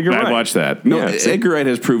directed by Edgar Wright. I watched that. No, Edgar Wright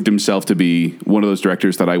has proved himself to be one of those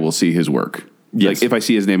directors that I will see his work. Yes. Like if I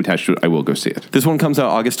see his name attached to it, I will go see it. This one comes out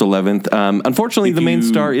August 11th. Unfortunately, the main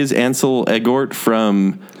star is Ansel Elgort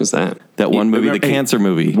from who's that one movie, the cancer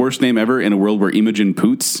movie. Worst name ever in a world where Imogen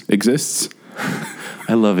Poots exists.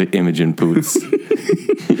 I love it, Imogen Poots.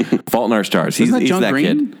 Fault in Our Stars. He's that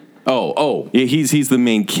kid. Oh. Yeah, he's the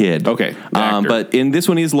main kid. Okay. But in this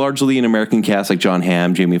one, he's largely an American cast, like John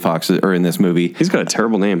Hamm, Jamie Foxx are in this movie. He's got a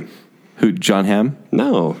terrible name. Who, John Hamm?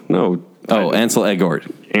 No. Oh, Ansel Elgort.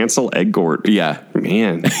 Ansel Elgort. Yeah.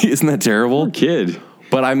 Man. Isn't that terrible? Poor kid.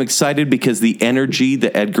 But I'm excited because the energy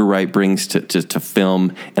that Edgar Wright brings to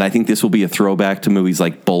film, and I think this will be a throwback to movies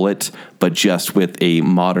like Bullet, but just with a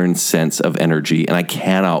modern sense of energy, and I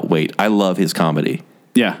cannot wait. I love his comedy.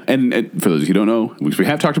 Yeah, and for those who don't know, which we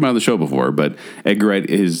have talked about on the show before, but Edgar Wright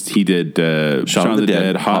he did Shaun of the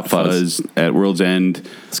Dead, Hot Fuzz, At World's End,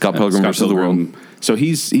 Scott Pilgrim vs. the World. So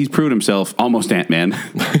he's proven himself, almost Ant-Man.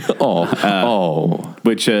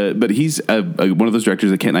 But he's one of those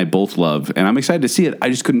directors that Kent and I both love, and I'm excited to see it. I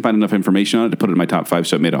just couldn't find enough information on it to put it in my top 5,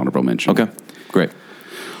 so it made honorable mention. Okay, great.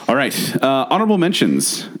 All right, honorable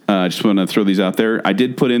mentions. I just want to throw these out there. I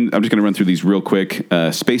did put in, I'm just going to run through these real quick.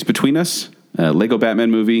 Space Between Us, Lego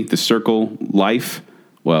Batman movie, The Circle, Life,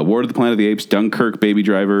 War of the Planet of the Apes, Dunkirk, Baby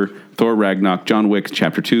Driver, Thor Ragnarok, John Wick,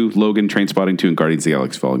 Chapter 2, Logan, Trainspotting 2, and Guardians of the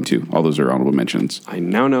Galaxy Volume 2. All those are honorable mentions. I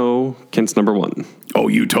now know Kent's number 1. Oh,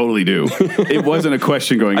 you totally do. It wasn't a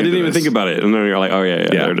question going into I didn't even think about it. And then you're like, oh, yeah,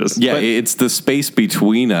 there it is. Yeah, it's The Space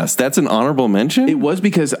Between Us. That's an honorable mention? It was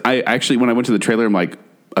because I actually, when I went to the trailer, I'm like,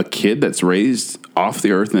 a kid that's raised off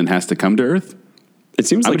the Earth and then has to come to Earth? It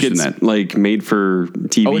seems like it's like made for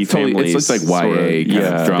TV families. It looks like YA kind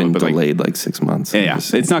of drama, been but delayed like 6 months. Yeah,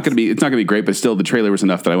 it's not going to be great, but still, the trailer was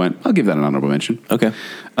enough that I went, I'll give that an honorable mention. Okay.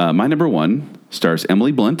 My number 1 stars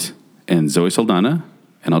Emily Blunt and Zoe Saldana,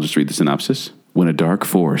 and I'll just read the synopsis. When a dark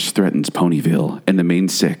force threatens Ponyville and the main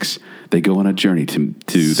 6, they go on a journey to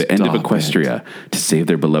the end of Equestria to save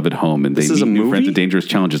their beloved home, and they meet new friends and dangerous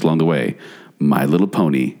challenges along the way. My Little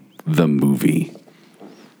Pony, the movie.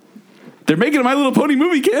 They're making a My Little Pony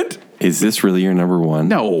movie, Kent. Is this really your number 1?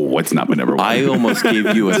 No, it's not my number 1. I almost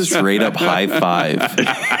gave you a straight up high five.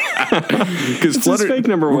 Because Flutter, fake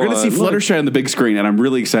number 1. We're going to see Fluttershy on the big screen, and I'm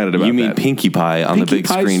really excited about that. You mean Pinkie Pie on the big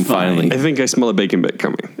screen finally? I think I smell a bacon bit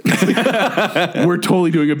coming. We're totally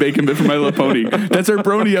doing a bacon bit for My Little Pony. That's our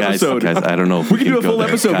Brony episode. Guys, I don't know if we can do a full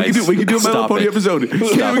episode. We can do a My Little Pony episode. We can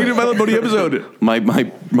do a My Little Pony episode.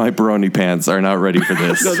 My Brony pants are not ready for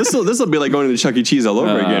this. No, this will be like going to Chuck E. Cheese all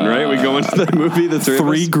over again, right? We go into the movie. The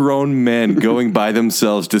 3 grown men going by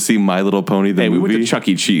themselves to see My Little Pony the movie. We went to Chuck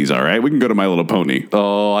E. Cheese, all right? We can go to My Little Pony.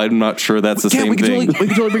 Oh, I'm not sure that's the same thing. We can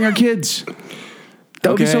totally bring our kids. That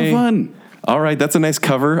would be so Okay. fun. All right, that's a nice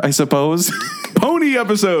cover, I suppose. Pony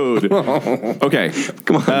episode. Okay.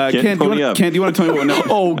 Come on, Ken, pony up. Ken, do you want to tell me what number?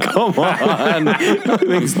 Oh, come on.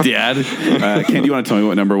 Thanks, Dad. Ken, do you want to tell me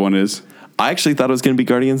what number 1 is? I actually thought it was going to be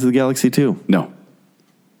Guardians of the Galaxy 2. No.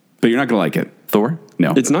 But you're not going to like it. Thor?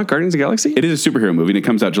 No. It's not Guardians of the Galaxy? It is a superhero movie, and it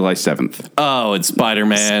comes out July 7th. Oh, it's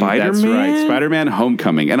Spider-Man. Spider- That's Spider-Man? right. Spider-Man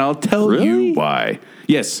Homecoming. And I'll tell Really? you why.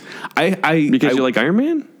 Yes. Because you like Iron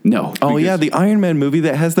Man? No. Oh, because- yeah, the Iron Man movie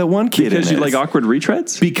that has that one kid Because in you it. like awkward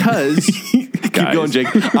retreads? Because... Keep going, Jake.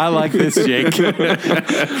 I like this, Jake. But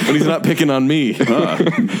he's not picking on me.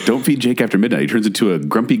 Don't feed Jake after midnight. He turns into a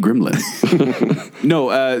grumpy gremlin.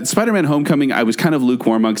 No, Spider-Man Homecoming, I was kind of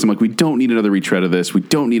lukewarm on because I'm like, we don't need another retread of this. We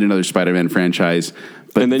don't need another Spider-Man franchise.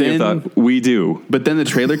 But And then you thought, we do. But then the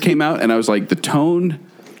trailer came out, and I was like, the tone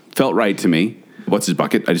felt right to me. What's his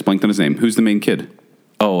bucket? I just blanked on his name. Who's the main kid?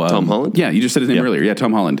 Oh, Tom Holland? Yeah, you just said his name Yeah. earlier. Yeah,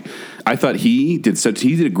 Tom Holland. I thought he did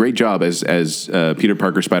a great job as Peter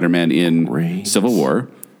Parker Spider-Man in Great. Civil War.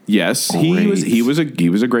 Yes, he was a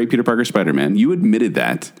great Peter Parker Spider-Man. You admitted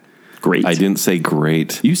that. Great. I didn't say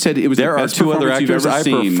great. You said it was There the are best two other performance you've actors ever I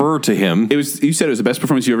seen. prefer to him. You said it was the best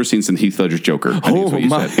performance you've ever seen since Heath Ledger's Joker. I think is Oh, what you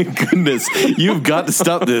my said. goodness. You've got to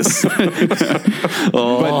stop this.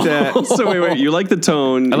 But So wait, you like the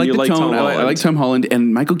tone. I like you the like tone. Tom I like Tom Holland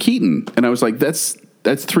and Michael Keaton, and I was like, that's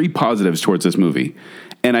 3 positives towards this movie.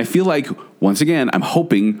 And I feel like once again, I'm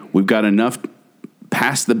hoping we've got enough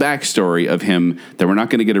past the backstory of him that we're not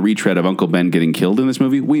going to get a retread of Uncle Ben getting killed in this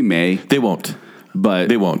movie. We may, They won't. but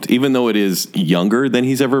They won't. Even though it is younger than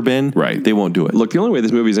he's ever been, Right. they won't do it. Look, the only way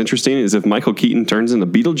this movie is interesting is if Michael Keaton turns into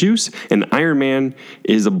Beetlejuice and Iron Man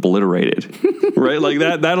is obliterated. Right? Like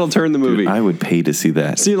that'll turn the movie. I would pay to see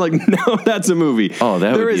that. See, like now that's a movie. Oh,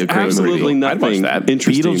 that There would be is a great absolutely movie. I'd watch nothing that.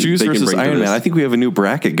 interesting. Beetlejuice they can versus bring to Iron this. Man. I think we have a new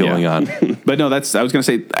bracket going on. But no, I was going to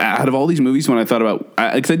say, out of all these movies, when I thought about,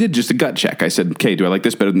 because I did just a gut check, I said, okay, do I like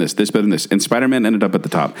this better than this better than this? And Spider-Man ended up at the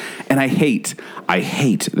top. And I hate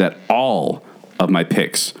that all of my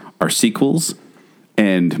picks are sequels,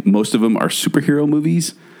 and most of them are superhero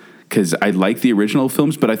movies, because I like the original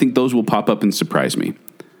films, but I think those will pop up and surprise me.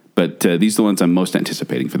 But these are the ones I'm most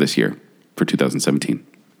anticipating for this year, for 2017.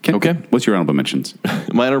 Ken, Okay. what's your honorable mentions?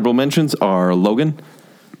 My honorable mentions are Logan.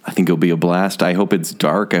 I think it'll be a blast. I hope it's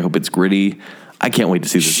dark. I hope it's gritty. I can't wait to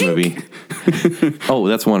see this movie. Oh,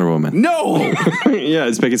 that's Wonder Woman. No! Yeah,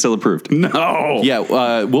 it's Beckinsale approved. No!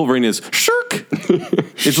 Yeah, Wolverine is shirk.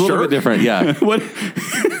 It's a little bit different. Yeah, What?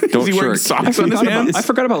 don't Is he wearing shirk. socks on his hands? I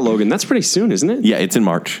forgot about Logan. That's pretty soon, isn't it? Yeah, it's in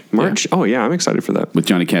March. March? Oh, yeah, I'm excited for that. With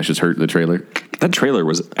Johnny Cash's Hurt, the trailer. That trailer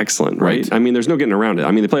was excellent, right? Right. I mean, there's no getting around it.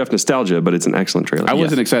 I mean, they play off nostalgia, but it's an excellent trailer. I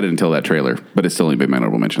wasn't excited until that trailer, but it's still only been my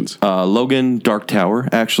honorable mentions. Logan, Dark Tower.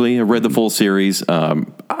 Actually, I read the full series.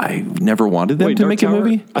 I never wanted them to Dark make Tower? a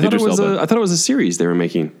movie. I thought Idris Elba. I thought it was a series they were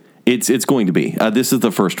making. It's going to be. This is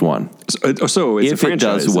the first one. So it's a If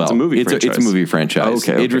franchise. it does well, It's a movie franchise. It's a movie franchise.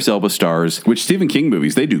 Okay. Idris Elba stars. Which Stephen King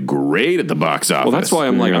movies, they do great at the box office. Well, that's why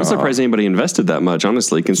I'm like, I'm Yeah. surprised anybody invested that much,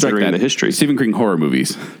 honestly, Strike considering that. the history. Stephen King horror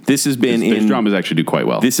movies. This has been His in dramas actually do quite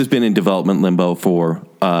well. This has been in development limbo for,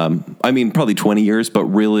 probably 20 years, but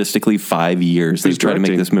realistically 5 years. They've Who's tried to make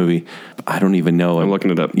directing? this movie. I don't even know. I'm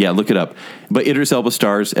looking it up. Yeah, look it up. But Idris Elba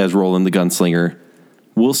stars as Roland the Gunslinger.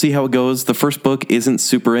 We'll see how it goes. The first book isn't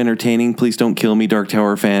super entertaining. Please don't kill me, Dark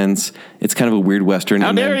Tower fans. It's kind of a weird Western. How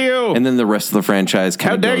and dare then, you! And then the rest of the franchise kind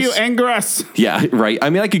How of dare goes. you anger us? Yeah, right. I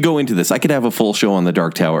mean, I could go into this. I could have a full show on the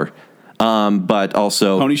Dark Tower. But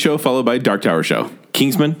also Pony Show followed by Dark Tower Show.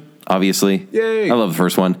 Kingsman, obviously. Yay. I love the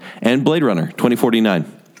first one. And Blade Runner,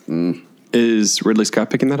 2049. Is Ridley Scott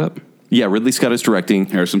picking that up? Yeah, Ridley Scott is directing.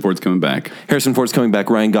 Harrison Ford's coming back. Harrison Ford's coming back.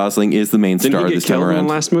 Ryan Gosling is the main Didn't star he this get time killed in around.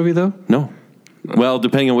 the last movie, though? No. Well,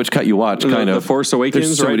 depending on which cut you watch, kind The of. Force Awakens,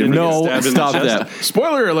 There's so right? many Didn't he get No, stabbed in the stop chest? that.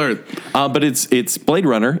 Spoiler alert. But it's Blade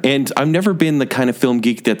Runner, and I've never been the kind of film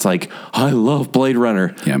geek that's like, I love Blade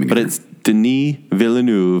Runner. Yeah, me but neither. it's Denis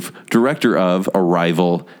Villeneuve, director of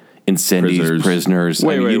Arrival, Incendies, Prisoners,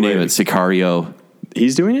 Wait, I mean, you wait. name it, Sicario.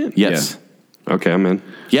 He's doing it? Yes. Okay, I'm in.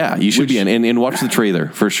 Yeah, you should be in. And watch the trailer,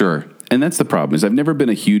 for sure. And that's the problem, is I've never been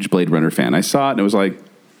a huge Blade Runner fan. I saw it and it was like,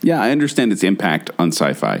 yeah, I understand its impact on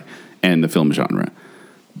sci-fi and the film genre.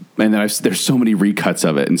 And then there's so many recuts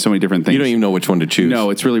of it and so many different things. You don't even know which one to choose. No,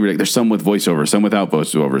 it's really ridiculous. There's some with voiceover, some without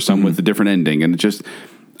voiceover, some with a different ending. And it just,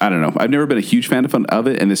 I don't know. I've never been a huge fan of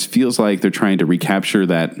it. And this feels like they're trying to recapture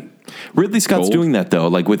that. Ridley Scott's Gold. doing that, though,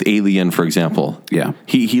 like with Alien, for example. Yeah.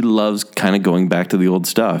 He loves kind of going back to the old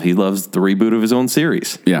stuff. He loves the reboot of his own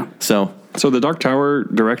series. Yeah. So, So the Dark Tower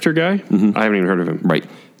director guy, I haven't even heard of him. right.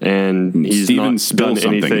 And he's Steven not Spill done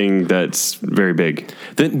something. anything that's very big.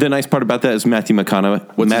 The nice part about that is Matthew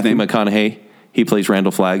McConaughey. What's his name? McConaughey He plays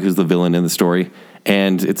Randall Flagg, who's the villain in the story,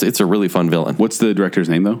 and it's a really fun villain. What's the director's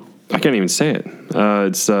name, though? I can't even say it.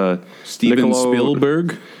 It's Steven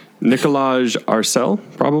Spielberg? Nicolaj Arcel,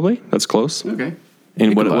 probably. That's close. Okay.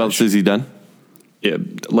 And what else has he done? Yeah,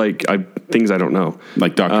 like things I don't know.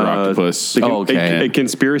 Like Dr. Octopus. Okay. A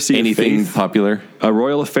Conspiracy Anything of Faith, popular? A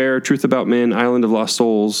Royal Affair, Truth About Men, Island of Lost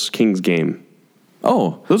Souls, King's Game.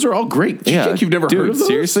 Oh, Those are all great. You yeah. think you've never Dude, heard of those?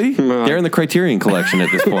 seriously? They're in the Criterion Collection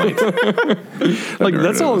at this point. Like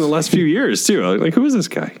that's all in the last few years too. Like who is this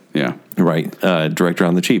guy? Yeah. Right. Director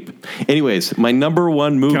on the cheap. Anyways, my number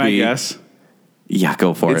one movie. Can I guess? Yeah,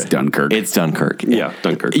 go for it. It's Dunkirk. It's Dunkirk. Yeah,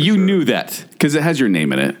 Dunkirk. You knew that. Because it has your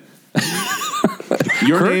name in it.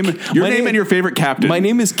 Your Kirk? name, My name- and your favorite captain. My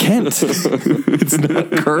name is Kent. It's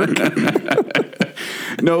not Kirk.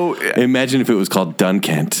 No, Imagine if it was called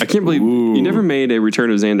Dunkent. I can't believe you never made a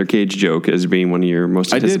Return of Xander Cage joke as being one of your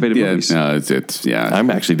most I did. anticipated Yeah, movies. no, it's yeah. I'm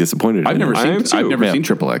actually disappointed. I've in never it. I am too. seen Yeah.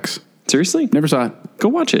 Triple X. Seriously? Never saw it. Go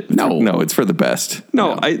watch it. No, it's for the best.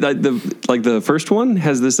 No, the first one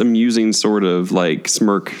has this amusing sort of like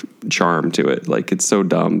smirk charm to it. Like it's so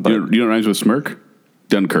dumb, but You know what rhymes with smirk?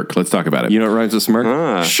 Dunkirk. Let's talk about it. You know what rhymes with smirk?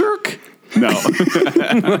 Ah. Shirk. No.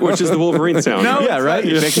 which is the Wolverine sound. No, yeah, right.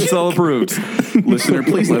 Beckinsale approved. Listener,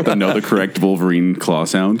 please let them know the correct Wolverine claw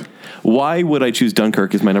sound. Why would I choose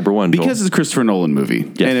Dunkirk as my number one? Joel? Because it's a Christopher Nolan movie.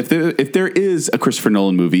 Yes. And if there is a Christopher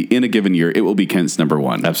Nolan movie in a given year, it will be Kent's number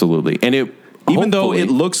one. Absolutely, and it. Even though hopefully-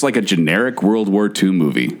 it looks like a generic World War II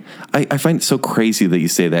movie. I find it so crazy that you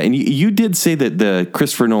say that. And you did say that the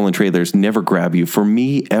Christopher Nolan trailers never grab you. For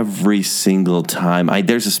me, every single time.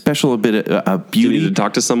 There's a special bit of Do you beauty. need to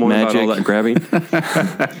talk to someone magic. about all that grabbing?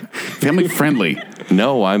 Family friendly.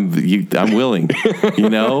 No, I'm willing. You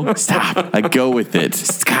know? Stop. I go with it.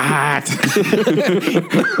 Scott.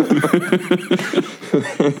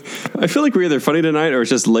 I feel like we're either funny tonight or it's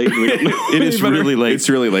just late. And we don't know It is any better. really late. It's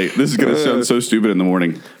really late. This is going to sound so stupid in the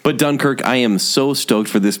morning. But Dunkirk, I am so stoked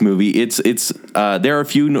for this movie. It's there are a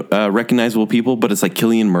few recognizable people, but it's like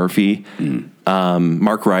Cillian Murphy,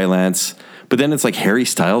 Mark Rylance. But then it's like Harry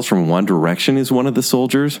Styles from One Direction is one of the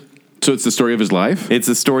soldiers. So it's the story of his life? It's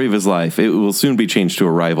the story of his life. It will soon be changed to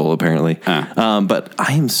Arrival, apparently. But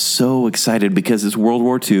I am so excited because it's World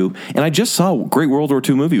War II, and I just saw a great World War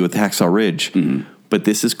II movie with Hacksaw Ridge. But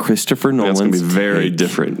this is Christopher Nolan's. That's going to be very take.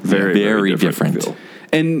 different. Very different. feel.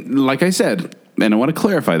 And like I said, and I want to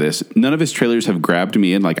clarify this, none of his trailers have grabbed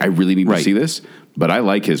me in. Like, I really need to Right. see this, but I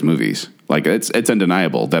like his movies. Like, it's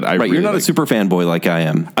undeniable that I Right, really you're not like. a super fanboy like I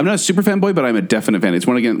am. I'm not a super fanboy, but I'm a definite fan. It's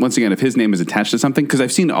once again, if his name is attached to something, because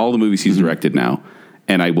I've seen all the movies he's directed now,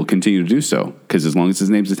 and I will continue to do so, because as long as his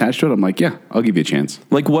name's attached to it, I'm like, yeah, I'll give you a chance.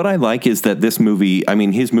 Like, what I like is that this movie, I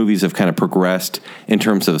mean, his movies have kind of progressed in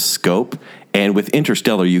terms of scope. And with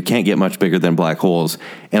Interstellar, you can't get much bigger than Black Holes.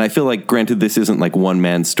 And I feel like, granted, this isn't like one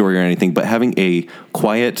man's story or anything, but having a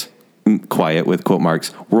quiet with quote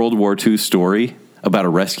marks, World War II story about a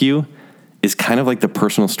rescue is kind of like the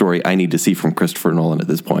personal story I need to see from Christopher Nolan at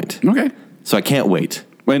this point. Okay. So I can't wait.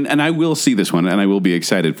 And I will see this one, and I will be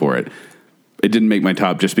excited for it. It didn't make my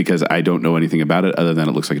top just because I don't know anything about it, other than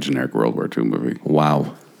it looks like a generic World War II movie.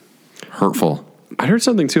 Wow. Hurtful. I heard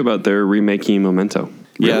something too about their remaking Memento.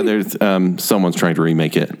 Yeah, there's someone's trying to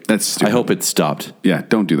remake it. That's stupid. I hope it's stopped. Yeah,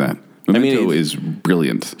 don't do that. mean, Memento it's- is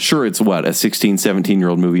brilliant. Sure, it's what, a 16,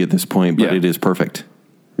 17-year-old movie at this point, but Yeah. it is perfect.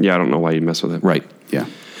 Yeah, I don't know why you mess with it. Right. Yeah. All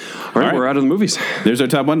right, All right. we're out of the movies. There's our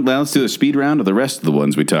top one. Now let's do a speed round of the rest of the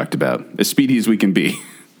ones we talked about. As speedy as we can be.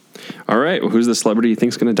 All right, well, who's the celebrity you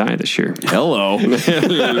think's going to die this year? Hello.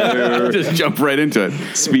 Just jump right into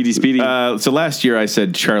it. Speedy. So last year I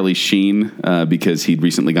said Charlie Sheen because he'd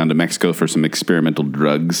recently gone to Mexico for some experimental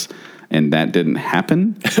drugs, and that didn't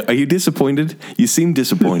happen. Are you disappointed? You seem He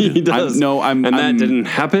disappointed. does. I'm- and I'm- that didn't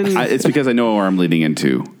happen. It's because I know where I'm leading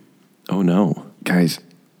into. Oh, no. Guys,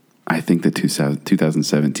 I think that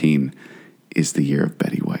 2017 is the year of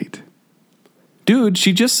Betty White. Dude,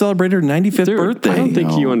 she just celebrated her 95th Dude, birthday. I don't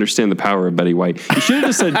think you understand the power of Betty White. You should have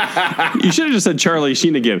just said. You should have just said Charlie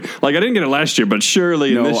Sheen again. Like I didn't get it last year, but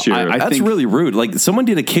surely No, this year. I That's think- really rude. Like, someone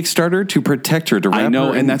did a Kickstarter to protect her, to wrap I know,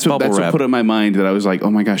 her in and that's what bubble wrap. put it in my mind that I was like, oh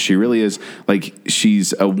my gosh, she really is. Like,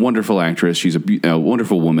 she's a wonderful actress. She's a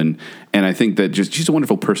wonderful woman. And I think that she's a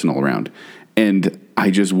wonderful person all around. And I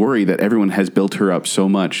just worry that everyone has built her up so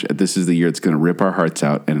much. This is the year it's going to rip our hearts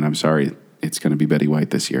out. And I'm sorry, it's going to be Betty White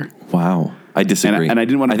this year. Wow. I disagree. And I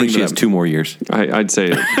didn't want to I think bring she that has up. 2 more years. I'd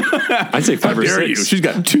say 5 or 6. She's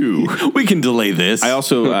got 2. We can delay this. I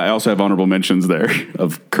also have honorable mentions there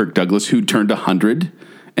of Kirk Douglas, who turned 100,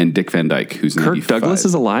 and Dick Van Dyke, who's Kirk 95. Douglas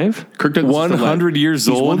is alive. Kirk Douglas is 100 alive. years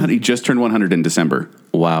He's old? 100 he just turned 100 in December.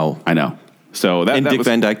 Wow. I know. So And Dick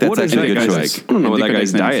Van Dyke, that's what is actually a that good guy's- choice. I don't know what that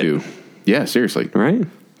guy's diet. Yeah, seriously. Right?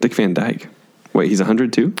 Dick Van Dyke. Wait, he's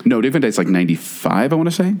 100 too? No, Dick Van Dyke's like 95, I want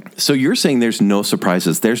to say. So you're saying there's no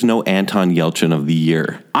surprises. There's no Anton Yelchin of the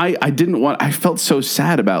year. I felt so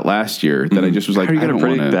sad about last year that I just was like, How are you I going to don't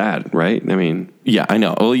predict want to. that, right? I mean, Yeah, I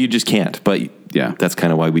know. Well, you just can't. But Yeah. that's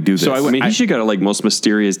kind of why we do this. So I mean, he should got a most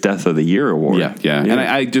mysterious death of the year award. Yeah. Yeah. And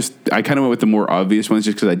I kind of went with the more obvious ones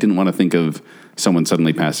just because I didn't want to think of someone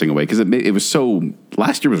suddenly passing away because it was so,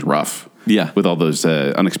 last year was rough. Yeah. With all those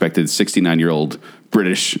unexpected 69-year-old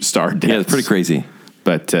British star deaths. Yeah, it's pretty crazy.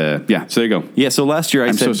 But yeah, so there you go. Yeah, so last year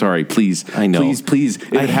I'm so sorry. Please. I know. Please.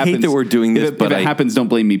 If I it hate happens, that we're doing this, if but if it happens, don't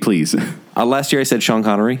blame me, please. last year I said Sean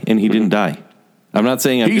Connery, and he didn't die. I'm not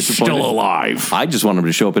saying I'm He's disappointed. still alive. I just want him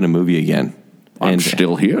to show up in a movie again. I'm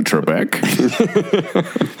still here, Trebek.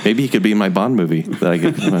 Maybe he could be in my Bond movie. That I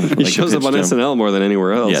could, He shows up on SNL more than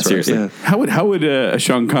anywhere else. Yeah, right? seriously. Yeah. How would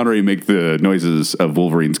Sean Connery make the noises of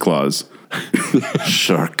Wolverine's claws?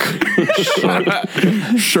 Shark.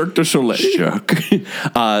 Shark de Soleil. Shark.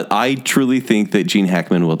 I truly think that Gene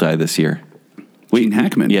Hackman will die this year. Gene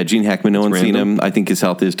Hackman? Yeah, Gene Hackman. No one's seen random. him. I think his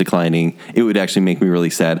health is declining. It would actually make me really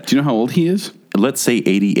sad. Do you know how old he is? Let's say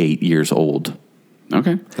 88 years old.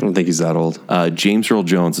 Okay. I don't think he's that old. James Earl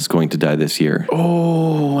Jones is going to die this year.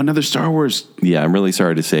 Oh, another Star Wars. Yeah, I'm really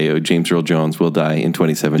sorry to say James Earl Jones will die in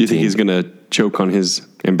 2017. Do you think he's going to choke on his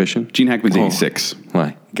ambition? Gene Hackman's 86.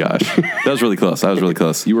 My gosh. That was really close. I was really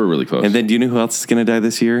close. You were really close. And then do you know who else is going to die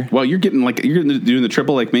this year? well, you're doing the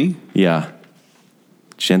triple like me? Yeah.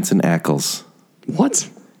 Jensen Ackles. What?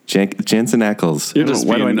 Jensen Ackles. You're just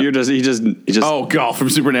Why do I being, know- you're just he just Oh, God, from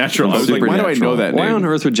Supernatural. I was like, why do I know that why name? on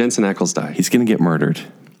earth would Jensen Ackles die? He's going to get murdered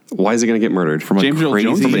Why is he going to get murdered? from James a Earl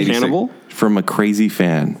Jones crazy is From a 86. cannibal? from a crazy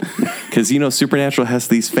fan. Because Supernatural has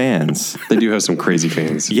these fans. They do have some crazy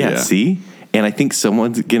fans. Yeah, see? And I think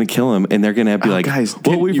someone's going to kill him, and they're going to be like, guys,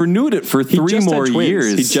 well, we've renewed it for He 3 just had more twins.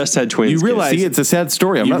 years. He just had twins. You kids. realize- See, it's a sad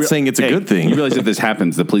story. I'm not saying it's a good thing. You realize if this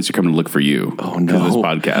happens, the police are coming to look for you. Oh, no. This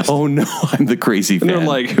podcast. Oh, no. I'm the crazy And fan. they're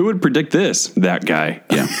like, who would predict this? That guy.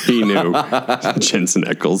 Yeah. He knew. Jensen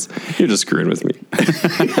Ackles. You're just screwing with me.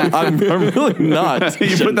 I'm really not.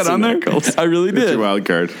 You put that on there? I really That's did. your wild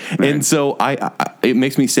card. And so it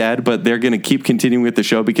makes me sad, but they're going to keep continuing with the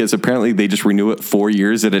show because apparently they just renew it 4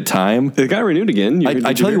 years at a time. It got renewed again.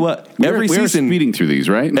 I tell you what, every we are season speeding through these,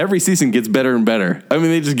 right? every season gets better and better. I mean,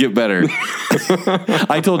 they just get better.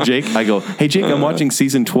 I told Jake, I go, hey Jake, I'm watching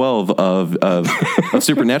season 12 of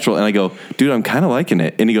Supernatural, and I go, dude, I'm kind of liking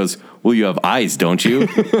it. And he goes, well, you have eyes, don't you?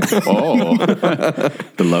 Oh,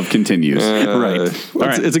 the love continues. Right.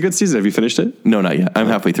 It's a good season. Have you finished it? No, not yet. I'm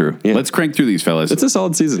halfway through. Let's crank through these, fellas. It's a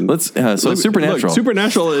solid season. Let's so Look, Supernatural.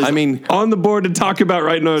 Supernatural is I mean, on the board to talk about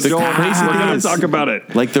right now. Joel, crazy we're thing going to is- talk about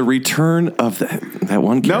it. like the return of that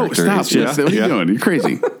one no, character. stop. is just- What are you doing? You're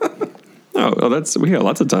crazy. We got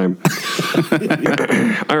lots of time.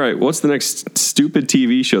 All right, what's the next stupid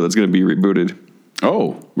TV show that's going to be rebooted?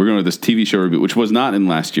 Oh, we're going to this TV show reboot, which was not in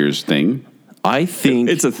last year's thing. I think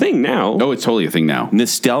It's a thing now. Oh, it's totally a thing now.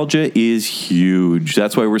 nostalgia is huge.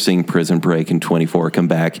 That's why we're seeing Prison Break and 24 come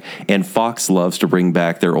back. And Fox loves to bring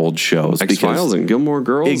back their old shows. X Files and Gilmore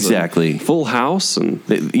Girls, and Exactly. Full House, and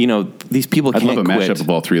These people I'd can't love a quit. mashup of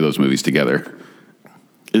all 3 of those movies together.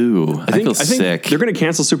 Ooh, I feel sick. they're going to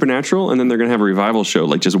cancel Supernatural, and then they're going to have a revival show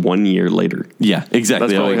like just 1 year later. Yeah, exactly.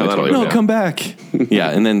 That's probably how that'll go no, down. come back.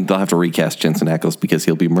 Yeah, and then they'll have to recast Jensen Ackles because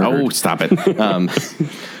he'll be murdered. Oh, stop it.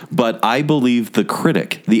 But I believe The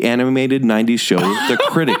Critic, the animated 90s show, The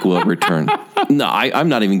Critic will return. No, I'm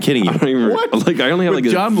not even kidding you. I don't even, I only have With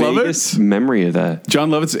like John a vaguest memory of that. John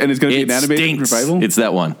Lovitz, and it's going to be It an animated stinks. revival? It's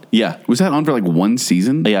that one. Yeah. Was that on for like 1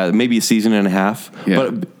 season? Yeah, maybe a season and a half. Yeah.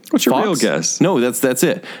 But What's your real guess? No, that's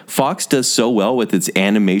it. Fox does so well with its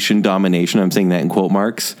animation domination. I'm saying that in quote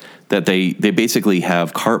marks. That they basically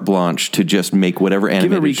have carte blanche to just make whatever Give a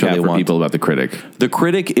animated show recap they for want. people about The Critic. The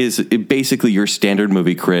Critic is basically your standard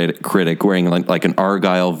movie critic wearing like an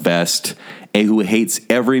Argyle vest and who hates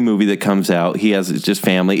every movie that comes out. He has it's just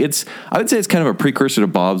family. I would say it's kind of a precursor to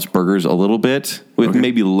Bob's Burgers a little bit with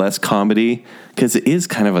maybe less comedy because it is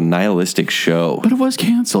kind of a nihilistic show. But it was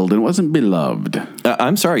canceled and it wasn't beloved.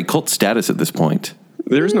 I'm sorry, cult status at this point.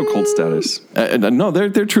 There is no cult status. No, there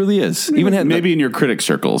truly is. Even had Maybe in your critic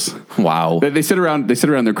circles. wow. They sit around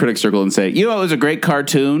their critic circle and say, you know, it was a great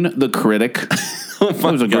cartoon, The Critic. It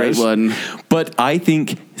was a great one. But I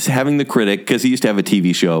think having The Critic, because he used to have a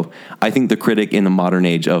TV show, I think The Critic in the modern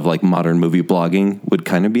age of like modern movie blogging would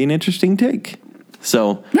kind of be an interesting take.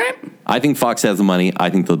 So I think Fox has the money. I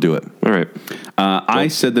think they'll do it. All right. I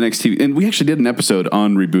said the next TV, and we actually did an episode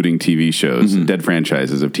on rebooting TV shows, dead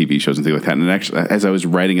franchises of TV shows and things like that. And actually, as I was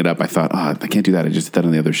writing it up, I thought, I can't do that. I just did that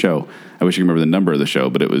on the other show. I wish I could remember the number of the show,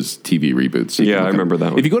 but it was TV reboots. So I remember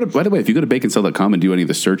that one. If you go to, by the way, if you go to baconcell.com and do any of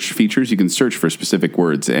the search features, you can search for specific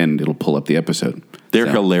words and it'll pull up the episode. They're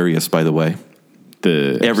hilarious, by the way.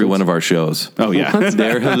 Every one of our shows. Oh, yeah.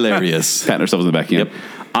 They're hilarious. Patting ourselves in the back. Yep.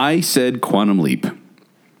 I said Quantum Leap.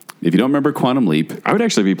 If you don't remember Quantum Leap, I would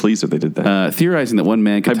actually be pleased if they did that. Theorizing that one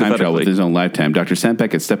man could time travel within his own lifetime, Dr. Sam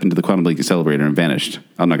Beckett stepped into the Quantum Leap accelerator and vanished.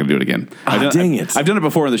 I'm not going to do it again. Dang it. I've done it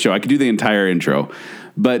before on the show. I could do the entire intro.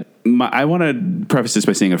 But I want to preface this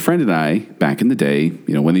by saying a friend and I, back in the day,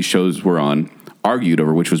 when these shows were on, argued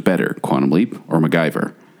over which was better, Quantum Leap or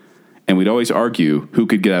MacGyver. And we'd always argue who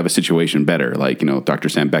could get out of a situation better, like, Dr.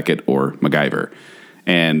 Sam Beckett or MacGyver.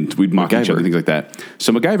 And we'd mock each other and things like that.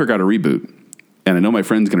 So MacGyver got a reboot. And I know my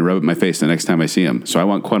friend's going to rub it in my face the next time I see him. So I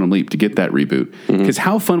want Quantum Leap to get that reboot. Because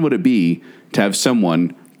how fun would it be to have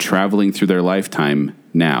someone traveling through their lifetime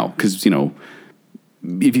now? Because,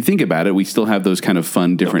 if you think about it, we still have those kind of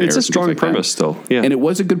fun, different It's a strong premise still. Yeah. And it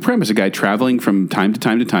was a good premise. A guy traveling from time to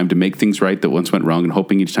time to time to make things right that once went wrong and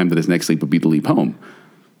hoping each time that his next leap would be the leap home.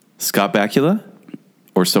 Scott Bakula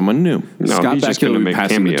or someone new? No, Scott Bakula would be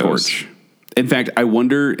passing the torch. In fact, I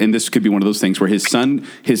wonder, and this could be one of those things where his son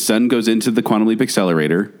goes into the Quantum Leap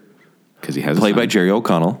accelerator because he has played by Jerry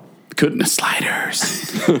O'Connell. Goodness,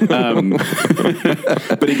 sliders.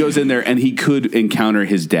 But he goes in there and he could encounter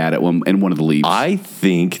his dad in one of the leaps. I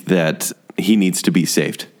think that he needs to be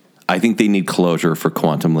saved. I think they need closure for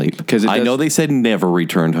Quantum Leap because I know they said never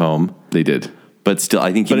returned home. They did. But still,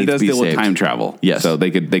 I think he needs to be saved. But it does deal with time travel. Yes. So they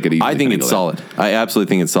could easily. I think it's solid. I absolutely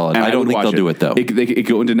think it's solid. And I don't think they'll do it, though. It could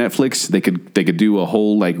go into Netflix. They could do a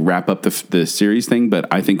whole, wrap up the series thing.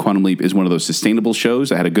 But I think Quantum Leap is one of those sustainable shows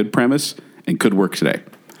that had a good premise and could work today.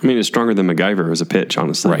 I mean, it's stronger than MacGyver as a pitch,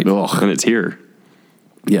 honestly. Right. And it's here.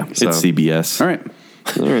 Yeah. So. It's CBS. All right.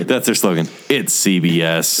 That's their slogan. It's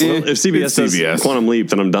CBS. Well, if CBS does Quantum Leap,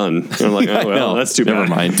 then I'm done. And I'm like, that's too bad. Never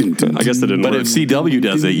mind. I guess that didn't work. But if CW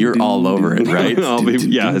does it, you're all over it, right?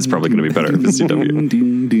 It's probably going to be better if it's CW.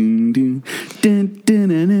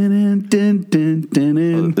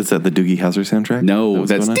 Is that the Doogie Howser soundtrack? No,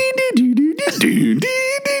 that's...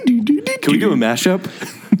 Can we do a mashup?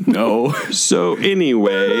 No. So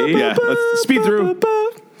anyway... Yeah, let's speed through.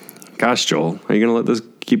 Gosh, Joel, are you going to let this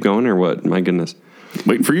keep going or what? My goodness.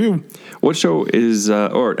 Waiting for you. What show is,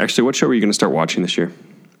 what show are you going to start watching this year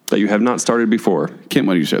that you have not started before? Kim,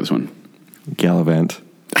 why don't you say this one? Gallivant.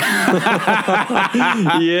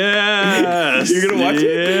 Yes. You're going to watch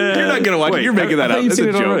it? You're not going to watch it. You're making that up. It's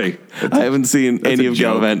a joke. I haven't seen any of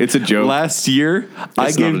Gallivant. It's a joke. Last year,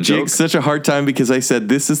 I gave Jake such a hard time because I said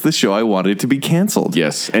this is the show I wanted to be canceled.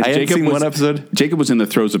 Yes. And I hadn't seen one episode. Jacob was in the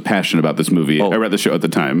throes of passion about this movie. I read the show at the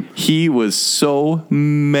time. He was so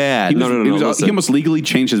mad. He almost legally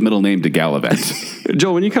changed his middle name to Gallivant.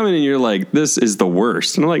 Joel, when you come in and you're like, this is the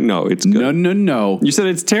worst. And I'm like, no, it's good. No. You said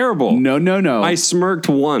it's terrible. No. I smirked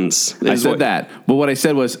once. I said that. But what I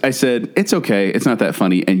said was, it's okay. It's not that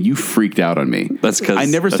funny. And you freaked out on me. That's because I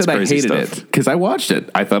never said I hated it because I watched it.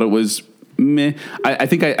 I thought it was meh. I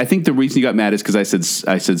think the reason you got mad is because I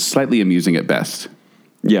said slightly amusing at best.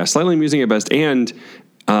 Yeah, slightly amusing at best, and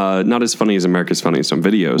not as funny as America's Funniest Home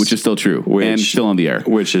Videos, which is still true and still on the air.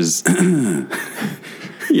 Which is.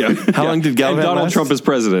 Yeah. How long did Gallivant Donald last? Trump is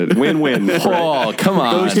president. Win-win. Oh, come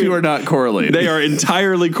on. Those two are not correlated. They are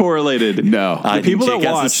entirely correlated. No. The people that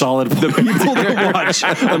watch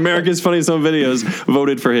America's Funniest Home Videos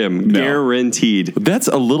voted for him. No. Guaranteed. That's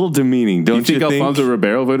a little demeaning, don't you think? Alfonso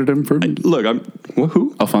Ribeiro voted him for me? Look,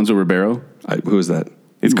 who? Alfonso Ribeiro? Who is that?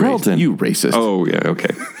 It's Carlton. You racist. Oh, yeah,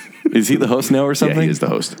 okay. Is he the host now or something? Yeah, he is the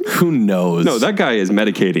host. Who knows? No, that guy is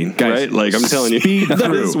medicating, right? Like, I'm telling you,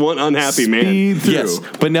 that is one unhappy man. Yes,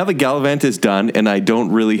 but now that Gallivant is done and I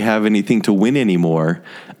don't really have anything to win anymore,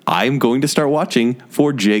 I'm going to start watching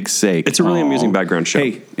for Jake's sake. It's a really amusing background show.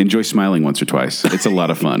 Hey, enjoy smiling once or twice. It's a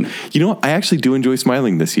lot of fun. I actually do enjoy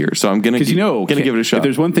smiling this year, so I'm going to give it a shot. If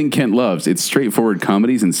there's one thing Kent loves, it's straightforward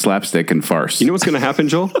comedies and slapstick and farce. You know what's going to happen,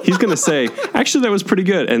 Joel? He's going to say, actually, that was pretty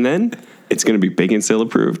good. And then it's going to be Bacon Sale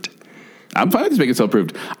approved. I'm fine with this Bacon Sale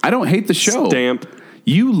approved. I don't hate the show. Stamp.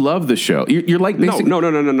 You love the show. You're like basically...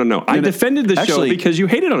 No. I defended the show because you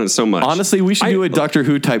hated on it so much. Honestly, we should do a Doctor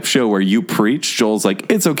Who type show where you preach. Joel's like,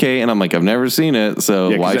 it's okay. And I'm like, I've never seen it,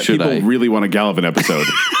 so why should I? People really want a Gallivant episode.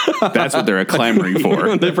 That's what they're clamoring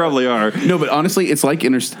for. They probably are. No, but honestly, it's like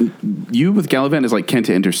you with Gallivant is like Ken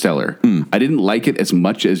to Interstellar. I didn't like it as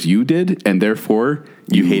much as you did, and therefore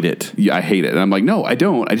You hate it. Yeah, I hate it. And I'm like, no, I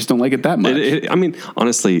don't. I just don't like it that much. I mean,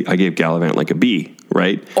 honestly, I gave Gallivant like a B,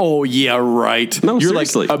 right? Oh, yeah, right. No, You're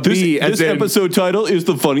seriously. like, A B, this as in- episode title is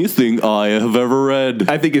the funniest thing I have ever read.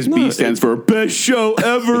 I think his B stands for best show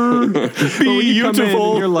ever. But when you come in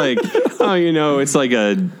and you're like, oh, it's like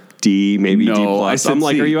a D, maybe D plus. I'm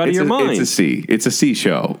like, are you out of your mind? It's a C. It's a C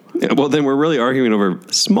show. Yeah, well, then we're really arguing over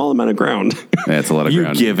a small amount of ground. That's a lot of You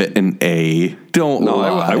ground. give it an A. Don't No,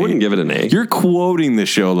 lie. I wouldn't give it an A. You're quoting the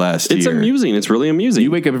show last It's year. amusing. It's really amusing.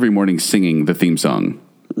 You wake up every morning singing the theme song.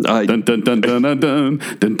 Dun, dun, dun, dun, dun, dun, dun,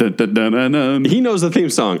 dun, dun, dun, dun, dun. He knows the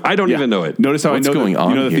theme song. I don't Yeah. even know it. Notice how What's I know going the, on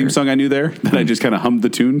you know the here? theme song I knew there that I just kind of hummed the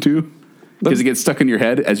tune to because it gets stuck in your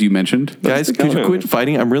head as you mentioned. Guys, the could you comment. quit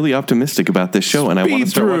fighting? I'm really optimistic about this show, and I want to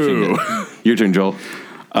start Speed watching it. Your turn, Joel.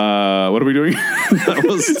 What are we doing?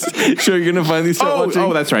 Sure, you're going to finally start watching?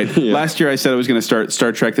 Oh, that's right. Last year I said I was going to start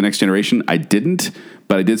Star Trek: The Next Generation. I didn't,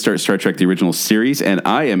 but I did start Star Trek: The Original Series, and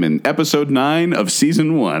I am in episode 9 of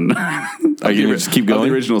season 1. Are you going to just keep Of going?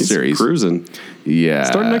 the original series. Cruising. Yeah.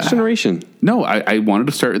 Start Next Generation. No, I wanted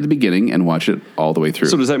to start at the beginning and watch it all the way through.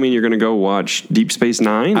 So does that mean you're going to go watch Deep Space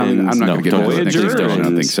Nine? I'm not No, going to get don't into do the it. next Please generation. don't. I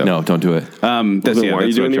don't think so. No, don't do it. That's, Then why are you that's what I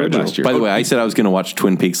doing the tried original? last year. By the way, I said I was going to watch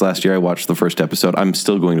Twin Peaks last year. I watched the first episode. I'm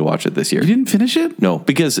still going to watch it this year. You didn't finish it? No,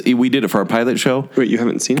 because we did it for our pilot show. Wait, you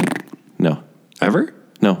haven't seen it No, ever?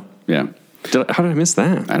 no. Yeah. How did I miss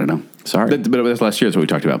that? I don't know. Sorry. But that's last year. That's what we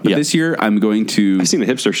talked about. But Yeah. this year, I'm going to. I've seen the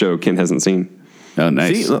hipster show Ken hasn't seen. Oh,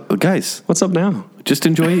 nice. See, look, guys, What's up now? just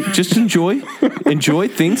enjoy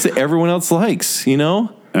things that everyone else likes. You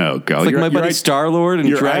know, Oh, God. it's like my buddy Star Lord and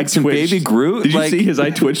Drax and Baby Groot. Did you like, see his eye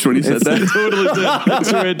twitched when he said that? Totally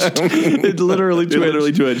did. It twitched. It literally twitched. It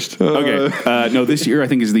literally twitched. Okay. No, this year I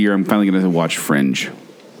think is the year I'm finally going to watch Fringe.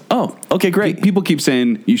 Oh, okay, great. People keep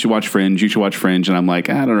saying you should watch Fringe, and I'm like,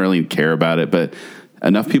 I don't really care about it, but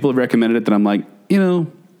enough people have recommended it that I'm like,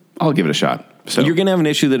 I'll give it a shot. So You're going to have an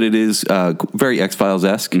issue that it is very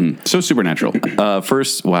X-Files-esque. so supernatural.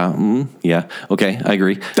 First, wow, yeah, okay, I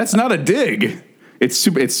agree. That's not a dig. It's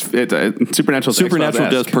supernatural. Supernatural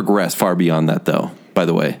does progress far beyond that, though. By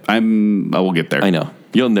the way, I will get there. I know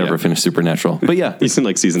you'll never Yeah. finish Supernatural, but yeah, He's in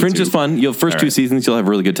like season Fringe 2. is fun. You'll first two right. seasons, you'll have a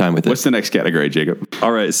really good time with it. What's the next category, Jacob?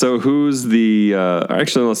 All right, so who's the?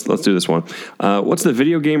 Actually, let's do this one. What's the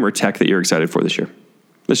video game or tech that you're excited for this year?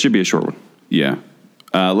 This should be a short one. Yeah.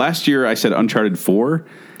 Last year I said Uncharted 4.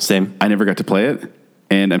 Same. I never got to play it.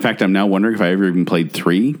 And in fact, I'm now wondering if I ever even played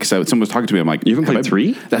 3 because someone was talking to me. I'm like, You haven't have played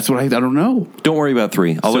 3? That's what I don't know. Don't worry about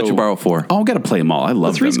 3. I'll let So- you borrow 4. Oh, I got to play them all. I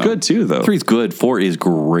love 3's them. though. good too, though. 3's good. 4 is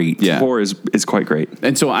great. Yeah. 4 is quite great.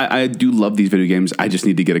 And so I do love these video games. I just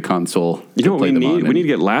need to get a console. You to know what play we them on. need? We need to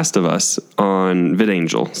get Last of Us on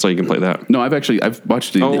VidAngel so you can play that. No, I've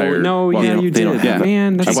watched the Oh entire. no! well, Yeah, don't- you they don't did. have it.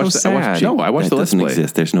 Man, that's so sad. No, I watched That the Let's doesn't Play.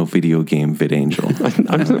 exist. There's no video game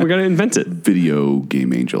VidAngel. we got to invent it. Video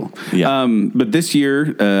Game Angel. Yeah. But this year,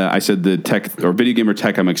 I said the tech or video game or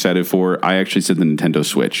tech I'm excited for. I actually said the Nintendo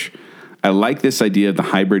Switch. I like this idea of the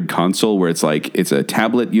hybrid console where it's like it's a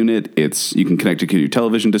tablet unit. You can connect it to your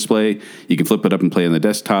television display. You can flip it up and play on the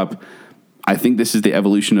desktop. I think this is the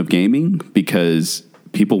evolution of gaming because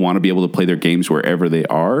people want to be able to play their games wherever they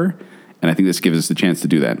are. And I think this gives us the chance to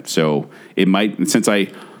do that. So it might, since I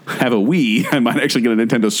have a Wii, I might actually get a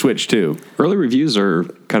Nintendo Switch too. Early reviews are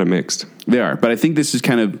kind of mixed. They are, but I think this is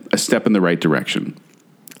kind of a step in the right direction.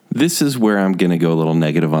 This is where I'm going to go a little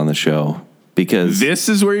negative on the show because This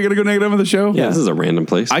is where you're going to go negative on the show? Yeah, this is a random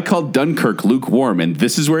place. I called Dunkirk lukewarm, and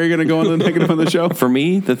this is where you're going to go on the negative on the show? for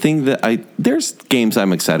me, the thing that there's games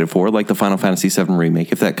I'm excited for, like the Final Fantasy VII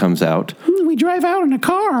Remake, if that comes out. We drive out in a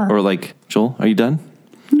car. Or like, Joel, are you done?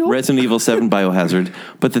 No. Resident Evil 7 Biohazard.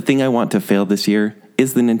 But the thing I want to fail this year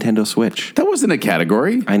is the Nintendo Switch. That wasn't a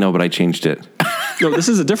category. I know, but I changed it. No, this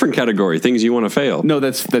is a different category. Things you want to fail. No,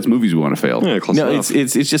 that's movies we want to fail. Yeah, close No, enough.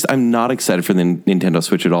 it's just I'm not excited for the Nintendo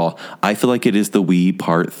Switch at all. I feel like it is the Wii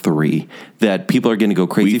Part 3 that people are going to go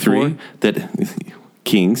crazy Wii 3? for. That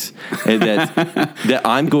Kings and that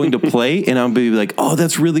I'm going to play and I'll be like, oh,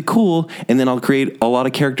 that's really cool. And then I'll create a lot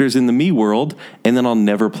of characters in the me world and then I'll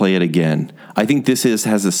never play it again. I think this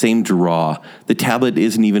has the same draw. The tablet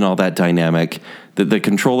isn't even all that dynamic. The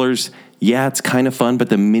controllers, yeah, it's kind of fun, but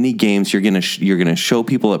the mini games you're gonna show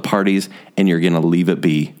people at parties and you're gonna leave it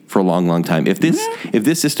be for a long, long time. If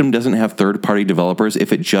this system doesn't have third party developers,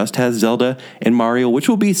 if it just has Zelda and Mario, which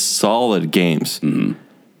will be solid games,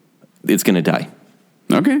 it's gonna die.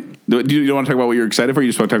 Okay. Do you don't want to talk about what you're excited for? You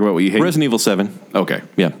just want to talk about what you hate? Resident Evil 7. Okay.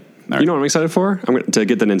 Yeah. All right. You know what I'm excited for? I'm going to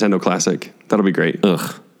get the Nintendo Classic. That'll be great.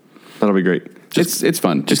 Ugh. That'll be great. It's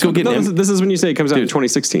fun. Just go get No, him. this is when you say it comes out in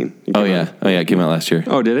 2016. It Oh came yeah. out- Oh yeah. It came out last year.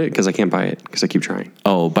 Oh, did it? Because I can't buy it because I keep trying.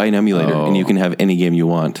 Oh, buy an emulator and you can have any game you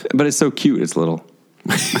want. But it's so cute. It's little.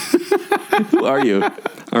 Who are you?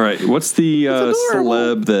 All right. What's the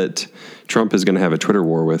celeb that Trump is going to have a Twitter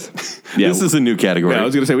war with? Yeah. This is a new category. Yeah, I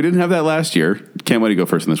was going to say, we didn't have that last year. Can't wait to go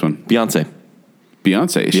first on this one. Beyonce.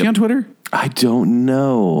 Beyonce. Is she Yep. on Twitter? I don't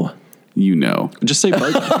know. You know. Just say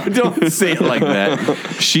Bud. Don't say it like that.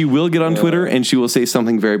 She will get on Twitter and she will say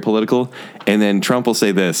something very political, and then Trump will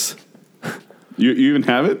say this. You even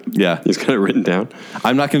have it? Yeah. He's got it written down.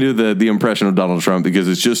 I'm not going to do the impression of Donald Trump because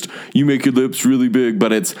it's just, you make your lips really big,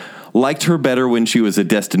 but it's liked her better when she was a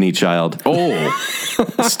Destiny Child. Oh.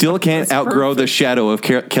 Still can't outgrow the shadow of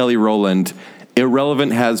Kelly Rowland.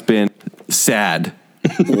 Irrelevant has been sad.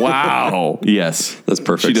 Wow. Yes. That's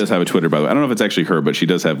perfect. She does have a Twitter, by the way. I don't know if it's actually her, but she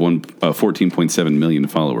does have 14.7 million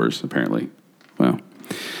followers, apparently. Wow.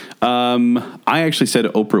 I actually said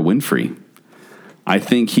Oprah Winfrey. I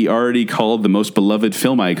think he already called the most beloved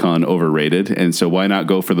film icon overrated, and so why not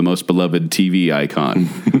go for the most beloved TV icon?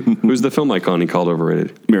 Who's the film icon he called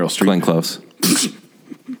overrated? Meryl Streep. Glenn Close.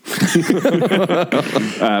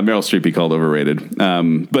 Meryl Streep he called overrated.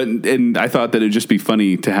 And I thought that it'd just be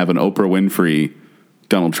funny to have an Oprah Winfrey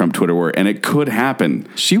Donald Trump Twitter war, and it could happen.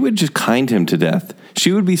 She would just kind him to death.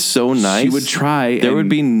 She would be so nice. She would try. There would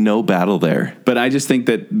be no battle there. But I just think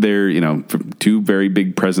that they're, from two very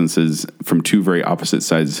big presences from two very opposite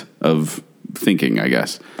sides of thinking, I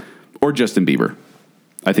guess. Or Justin Bieber.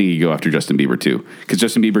 I think you go after Justin Bieber too, because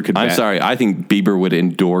Justin Bieber could. I'm sorry. I think Bieber would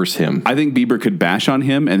endorse him. I think Bieber could bash on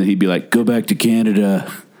him, and then he'd be like, "Go back to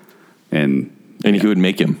Canada," and he would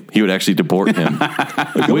make him. He would actually deport him.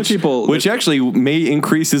 which actually may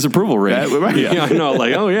increase his approval rate. Yeah, I know.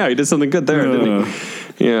 Like, oh yeah, he did something good there, didn't he?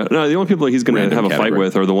 Yeah. No, the only people he's going to Random have a fight category.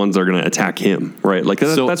 with are the ones that are going to attack him, right? Like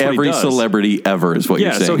So that's what every he does. celebrity ever is what you're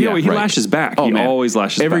Yeah. saying. So he Right. lashes back. Oh, he man. always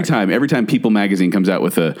lashes every back. time People magazine comes out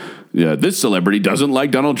with this celebrity doesn't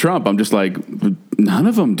like Donald Trump. I'm just like, none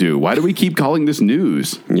of them do. Why do we keep calling this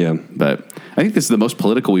news? Yeah. But I think this is the most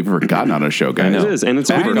political we've ever gotten on a show, guys. It is, and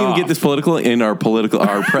it's We over. didn't even get this political in our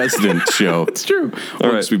president show. It's true. All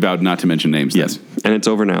All right. we vowed not to mention names. Yes. Then. And it's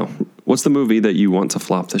over now. What's the movie that you want to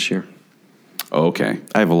flop this year? Okay.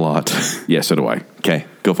 I have a lot. Yeah, so do I. Okay,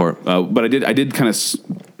 go for it. But I did kind of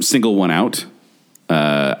single one out.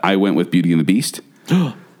 I went with Beauty and the Beast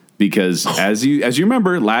because as you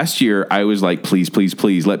remember last year, I was like, please, please,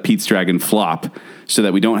 please let Pete's Dragon flop so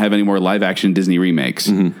that we don't have any more live action Disney remakes.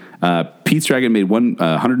 Pete's Dragon made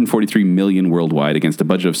 143 million worldwide against a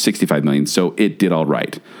budget of 65 million, so it did all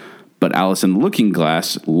right. But Alice in the Looking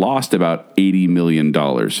Glass lost about $80 million,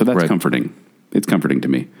 so that's Right. comforting. It's comforting to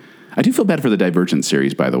me. I do feel bad for the Divergent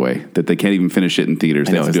series, by the way, that they can't even finish it in theaters.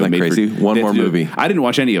 I know, They have to isn't do a that made-for- crazy? One they have more to do- movie. I didn't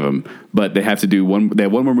watch any of them, but they have to do one. They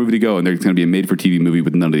have one more movie to go, and there's going to be a made-for-TV movie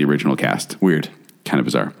with none of the original cast. Weird. Kind of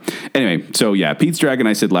bizarre. Anyway, so yeah, Pete's Dragon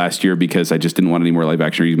I said last year because I just didn't want any more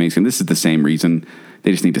live-action remakes, and this is the same reason.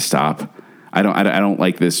 They just need to stop. I don't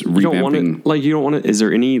like this You don't want revamping. it. Like you don't want it. Is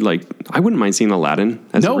there any like? I wouldn't mind seeing Aladdin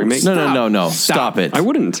as a remake. No. Stop it. I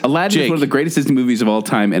wouldn't. Aladdin Jake. is one of the greatest Disney movies of all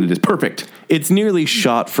time, and it is perfect. It's nearly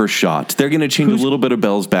shot for shot. They're going to change a little bit of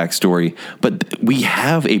Belle's backstory, but we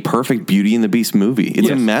have a perfect Beauty and the Beast movie. It's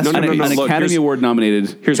a Yes. masterpiece. No, An look, Academy here's- Award nominated.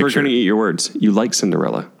 Here's where you're picture. going to eat your words. You like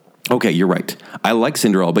Cinderella. Okay, you're right. I like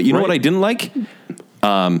Cinderella, but you know Right. what I didn't like?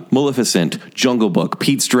 Maleficent, Jungle Book,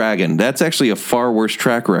 Pete's Dragon. That's actually a far worse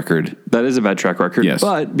track record. That is a bad track record. Yes.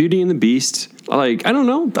 But Beauty and the Beast, like I don't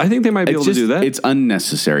know. I think they might be able to do that. It's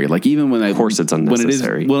unnecessary. Like even when of course it's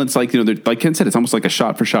unnecessary. Well, it's like like Ken said, it's almost like a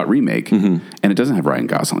shot for shot remake, and it doesn't have Ryan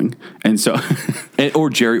Gosling, and so Or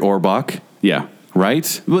Jerry Orbach, yeah.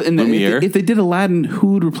 right? Well, and Lumiere. if they did Aladdin, who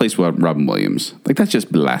would replace Robin Williams? Like that's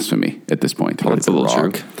just blasphemy at this point. That's a little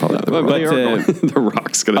true. Probably The But Rock. they are going- the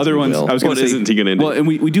Rock's going to Other ones, I was going What to say, isn't he going to do? Well, and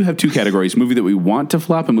we do have two categories: movie that we want to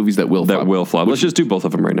flop and movies that will that flop. will flop. Let's just do both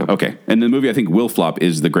of them right now. Okay, and the movie I think will flop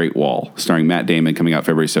is The Great Wall, starring Matt Damon, coming out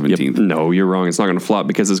February 17th. No, you're wrong. It's not going to flop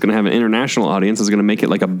because it's going to have an international audience. It's going to make it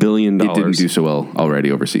like $1 billion. It didn't do so well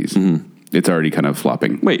already overseas. It's already kind of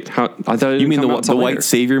flopping. Wait, how? I thought it You didn't mean come the out till later. White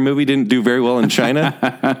Savior movie didn't do very well in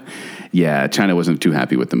China? Yeah, China wasn't too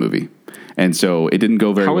happy with the movie. And so it didn't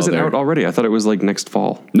go very well. How is it there. out already? I thought it was like next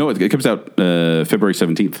fall. No, it comes out February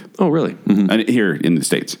 17th. Oh, really? And here in the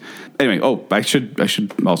States. Anyway, I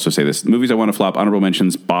should also say this. Movies I want to flop, honorable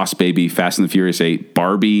mentions, Boss Baby, Fast and the Furious 8,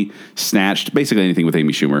 Barbie, Snatched, basically anything with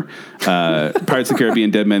Amy Schumer. Pirates of the Caribbean,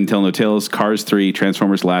 Dead Men Tell No Tales, Cars 3,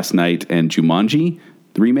 Transformers Last Night, and Jumanji,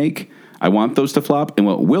 the remake. I want those to flop. And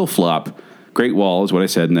what will flop, Great Wall is what I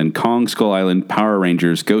said, and then Kong, Skull Island, Power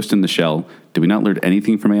Rangers, Ghost in the Shell. Did we not learn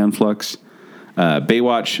anything from Aeon Flux?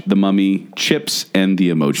 Baywatch, The Mummy, Chips, and The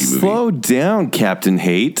Emoji Movie. Slow down, Captain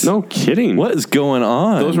Hate. No kidding. What is going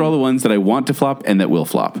on? Those are all the ones that I want to flop and that will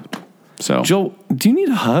flop. So, Joel, do you need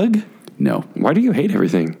a hug? no, Why do you hate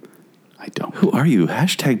everything? I don't. Who are you?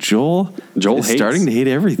 Hashtag Joel. Joel is hates- starting to hate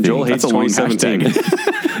everything. Joel hates That's a long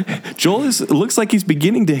 2017. Joel looks like he's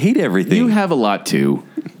beginning to hate everything. You have a lot too.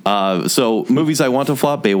 So movies I want to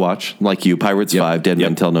flop: Baywatch, like you, Pirates 5, Dead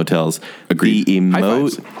Men Tell No Tales. Agreed. The High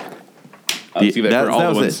fives. Let's give that for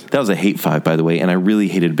all the ones. that was a hate 5, by the way, and I really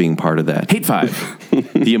hated being part of that. Hate 5.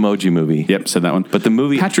 The Emoji Movie. Yep, said that one. But the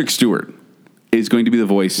movie- Patrick Stewart is going to be the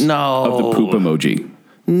voice No. of the poop emoji.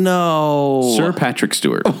 No, Sir Patrick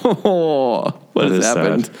Stewart. Oh, what That has is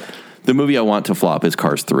happened? The movie I want to flop is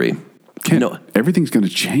Cars 3. No, Everything's going to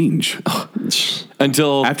change.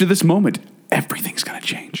 until After this moment, everything's going to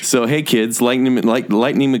change. So, hey kids, Lightning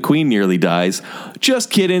McQueen nearly dies.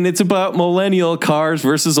 Just kidding. It's about millennial cars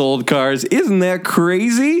versus old cars. Isn't that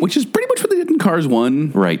crazy? Which is pretty much what they did in Cars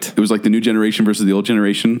 1. Right. It was like the new generation versus the old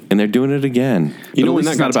generation. And they're doing it again. You know But at when least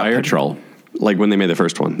that it's got not about tired? petrol. Like when they made the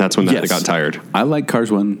first one. That's when Yes. they got tired. I like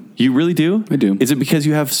Cars 1. You really do? I do. Is it because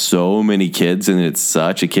you have so many kids and it's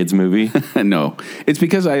such a kids movie? No, it's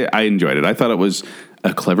because I enjoyed it. I thought it was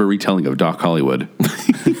a clever retelling of Doc Hollywood.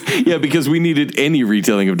 Yeah, because we needed any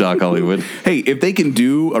retelling of Doc Hollywood. Hey, if they can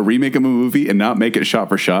do a remake of a movie and not make it shot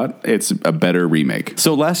for shot, it's a better remake.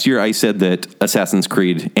 So last year I said that Assassin's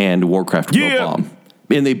Creed and Warcraft will bomb.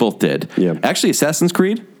 And they both did. Yeah. Actually, Assassin's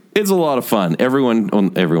Creed, it's a lot of fun. Everyone.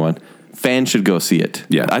 Fans should go see it.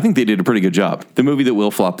 Yeah. I think they did a pretty good job. The movie that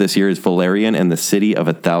will flop this year is Valerian and the City of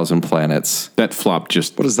 1,000 Planets. That flopped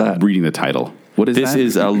just What is that? reading the title. What is This that?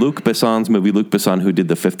 is Luc Besson's movie. Luc Besson, who did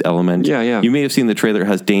The Fifth Element. Yeah. You may have seen the trailer. It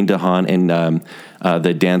has Dane DeHaan and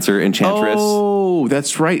the dancer Enchantress. Oh,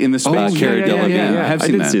 that's right. In the space. Cara Delevingne. I have I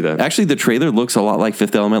seen did that. see that. Actually, the trailer looks a lot like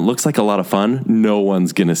Fifth Element. Looks like a lot of fun. No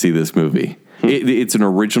one's going to see this movie. It's an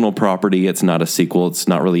original property. It's not a sequel. It's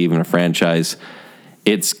not really even a franchise.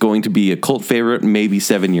 It's going to be a cult favorite maybe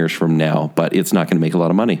 7 years from now, but it's not going to make a lot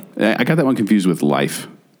of money. I got that one confused with Life,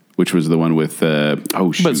 which was the one with shoot.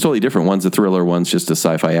 But it's totally different. One's a thriller. One's just a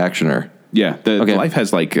sci-fi actioner. Yeah, the Okay. Life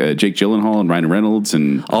has like Jake Gyllenhaal and Ryan Reynolds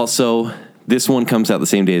and Also, this one comes out the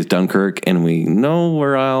same day as Dunkirk, and we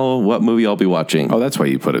know what movie I'll be watching. that's why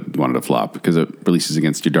you wanted to flop, because it releases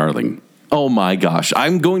against your darling. Oh my gosh.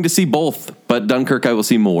 I'm going to see both, but Dunkirk I will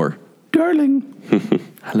see more. Darling.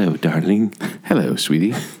 Hello, darling. Hello,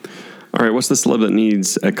 sweetie. All right, what's the celeb that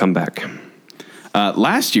needs a comeback?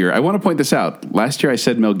 Last year, I want to point this out. Last year I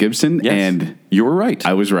said Mel Gibson, Yes. and You were right.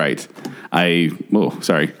 I was right.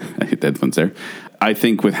 Sorry. I hit the headphones there. I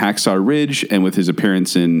think with Hacksaw Ridge and with his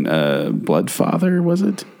appearance in Bloodfather, was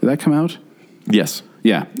it? Did that come out? Yes.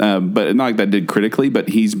 Yeah, but not like that did critically, but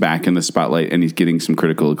he's back in the spotlight and he's getting some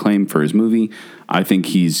critical acclaim for his movie. I think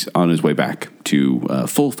he's on his way back to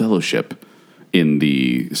full fellowship in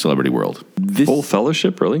the celebrity world. Full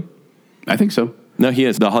Fellowship, really? I think so. No, he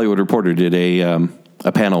is. The Hollywood Reporter did a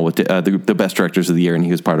panel with the best directors of the year, and he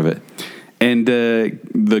was part of it. And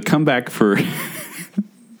the comeback for...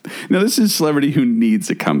 Now, this is a celebrity who needs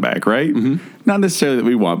a comeback, right? Mm-hmm. Not necessarily that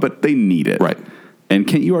we want, but they need it. Right. And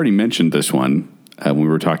Kent, you already mentioned this one when we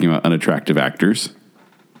were talking about unattractive actors.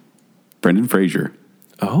 Brendan Fraser.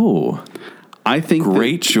 Oh, I think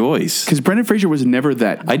great choice. because Brendan Fraser was never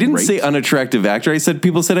that. I didn't great. say unattractive actor. I said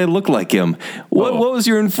people said I look like him. What was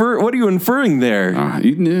your What are you inferring there?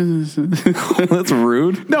 That's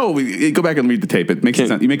rude. No, go back and read the tape. It makes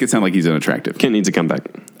you make it sound like he's unattractive. Kent needs a comeback.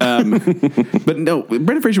 But no,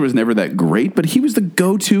 Brendan Fraser was never that great, but he was the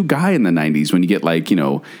go-to guy in the 90s when you get like,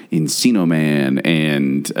 Encino Man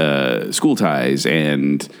and School Ties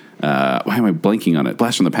and why am I blanking on it?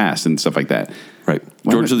 Blast from the Past and stuff like that. Right.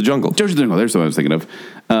 George of the Jungle. George of the Jungle, there's what I was thinking of.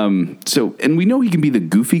 And we know he can be the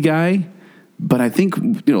goofy guy, but I think,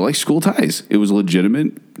 like School Ties, it was a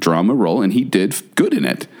legitimate drama role and he did good in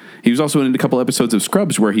it. He was also in a couple episodes of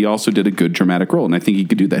Scrubs where he also did a good dramatic role, and I think he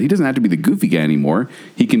could do that. He doesn't have to be the goofy guy anymore.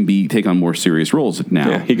 He can take on more serious roles now.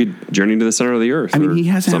 Yeah, he could journey to the center of the earth. I mean, he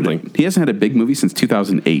hasn't something. had a big movie since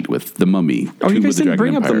 2008 with The Mummy. Oh, you Tomb guys of the didn't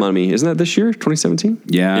bring Dragon up The Empire. Mummy. Isn't that this year, 2017?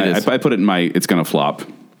 Yeah, It is. I put it in it's going to flop.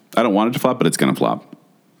 I don't want it to flop, but it's going to flop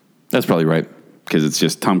That's probably right. because it's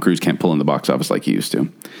just Tom Cruise can't pull in the box office like he used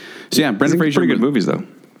to. So yeah, Brendan Fraser. Pretty good movies, though.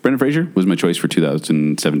 Brendan Fraser was my choice for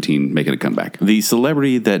 2017, making a comeback. The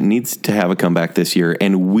celebrity that needs to have a comeback this year,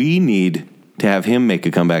 and we need to have him make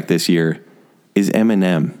a comeback this year, is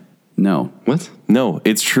Eminem. No. What? No,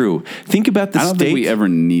 it's true. Think about the I don't think we ever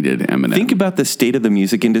needed Eminem. Think about the state of the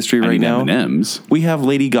music industry right now. M&Ms. We have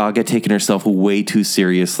Lady Gaga taking herself way too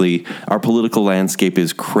seriously. Our political landscape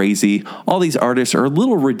is crazy. All these artists are a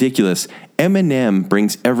little ridiculous. Eminem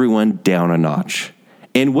brings everyone down a notch.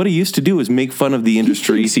 And what he used to do is make fun of the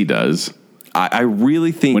industry. He does. I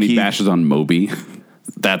really think When he bashes on Moby.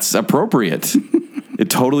 that's appropriate.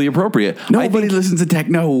 It's totally appropriate. Nobody listens to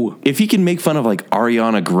techno. If he can make fun of like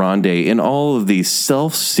Ariana Grande and all of these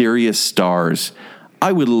self-serious stars,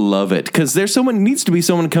 I would love it. Because needs to be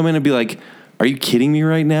someone to come in and be like, are you kidding me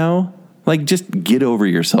right now? Like, just get over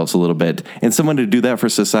yourselves a little bit. And someone to do that for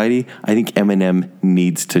society, I think Eminem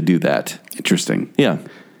needs to do that. Interesting. Yeah.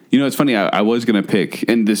 You know, it's funny. I was going to pick,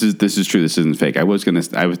 and this is true. This isn't fake.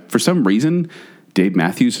 For some reason, Dave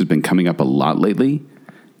Matthews has been coming up a lot lately.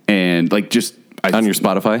 And like on your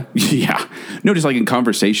Spotify? Yeah. No, just like in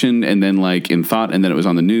conversation and then like in thought, and then it was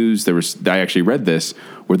on the news. I actually read this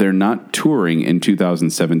where they're not touring in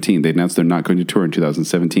 2017. They announced they're not going to tour in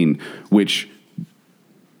 2017, which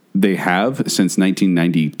they have since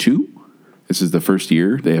 1992. This is the first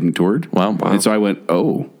year they haven't toured. Wow. And so I went,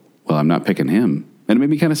 oh, well, I'm not picking him. And it made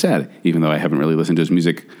me kind of sad, even though I haven't really listened to his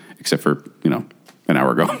music except for, an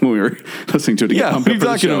hour ago when we were listening to it to get pumped up for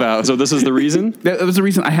the show. about? So this is the reason? That was the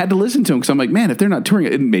reason I had to listen to him, because I'm like, man, if they're not touring,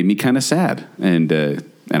 it made me kind of sad. And I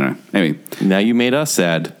don't know. Anyway. Now you made us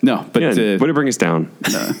sad. No, but... Yeah, way to bring us down.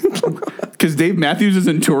 Because Dave Matthews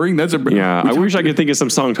isn't touring? Yeah, I wish I could think of some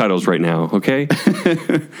song titles right now, okay?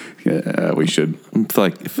 Yeah, we should. I feel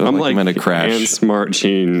like I'm going to crash. Ants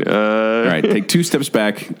marching. All right, take 2 steps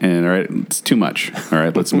back, and all right, it's too much. All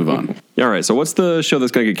right, let's move on. All right, so what's the show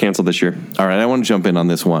that's going to get canceled this year? All right, I want to jump in on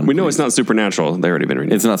this one. We know it's not Supernatural. They already been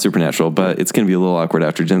renewed. It's not Supernatural, but it's going to be a little awkward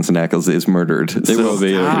after Jensen Ackles is murdered. They will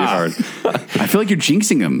be. It'll be hard. I feel like you're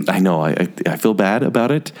jinxing him. I know. I feel bad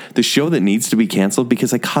about it. The show that needs to be canceled,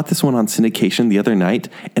 because I caught this one on syndication the other night,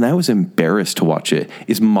 and I was embarrassed to watch it,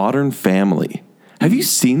 is Modern Family. Have you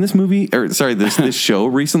seen this movie? This show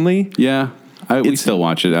recently? Yeah. We still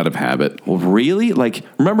watch it out of habit. Well, really? Like,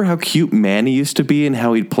 remember how cute Manny used to be and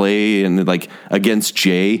how he'd play and like against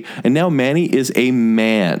Jay? And now Manny is a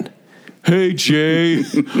man. Hey, Jay,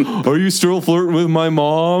 are you still flirting with my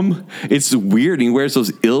mom? It's weird. He wears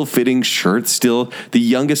those ill-fitting shirts still. The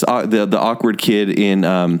youngest, the awkward kid in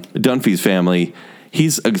Dunphy's family,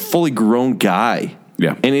 he's a fully grown guy.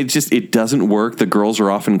 Yeah. And it doesn't work. The girls are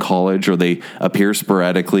off in college or they appear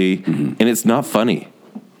sporadically, and it's not funny.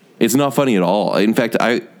 It's not funny at all. In fact,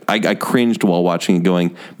 I cringed while watching it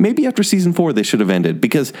going, maybe after season 4 they should have ended,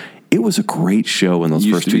 because it was a great show in those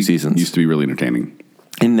first 2 seasons. Used to be really entertaining.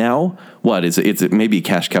 And now, what? It's maybe a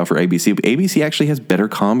cash cow for ABC, but ABC actually has better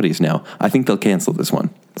comedies now. I think they'll cancel this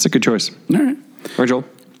one. It's a good choice. All right. All right, Joel.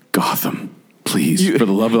 Gotham. Please, for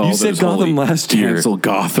the love of all you said Gotham last year. Cancel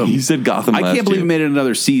Gotham. You said Gotham last year. I can't believe it made it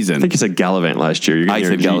another season. I think you said Gallivant last year. I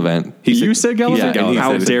said Gallivant. You said Gallivant? Yeah,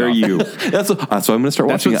 How dare you? That's why I'm going to start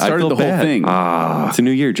That's watching what it. started the whole thing. It's a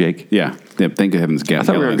new year, Jake. Yeah. Thank heavens. I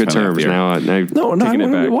thought we were on good terms. Now I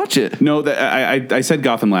want to watch it. No, I said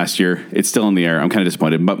Gotham last year. It's still in the air. I'm kind of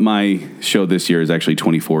disappointed. But my show this year is actually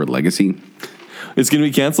 24 Legacy. It's going to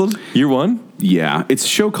be canceled? Year 1? Yeah. It's a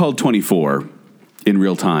show called 24 in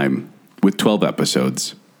real time with 12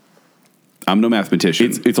 episodes. I'm no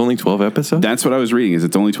mathematician. It's only 12 episodes? That's what I was reading, is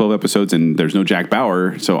it's only 12 episodes and there's no Jack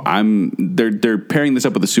Bauer. So they're pairing this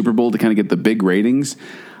up with the Super Bowl to kind of get the big ratings.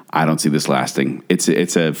 I don't see this lasting. It's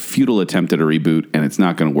a futile attempt at a reboot, and it's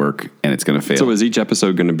not going to work, and it's going to fail. So is each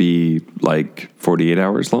episode going to be like 48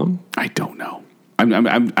 hours long? I don't know.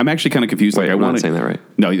 I'm actually kind of confused. Wait, I'm not saying that right.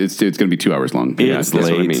 No, it's going to be 2 hours long. It's late. That's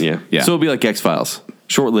what I mean, yeah. So it'll be like X-Files.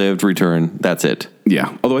 Short-lived, return, that's it.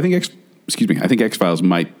 Yeah. Although I think X-Files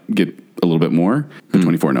might get a little bit more, but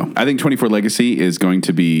 24, no. I think 24 Legacy is going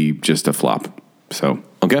to be just a flop. So,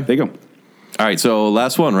 okay. There you go. All right, so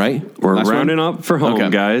last one, right? We're rounding up for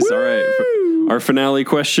home, guys. Woo! All right. Our finale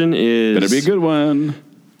question is... Better be a good one.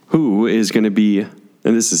 Who is going to be... And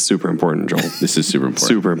this is super important, Joel. This is super important.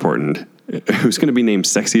 Super important. Who's going to be named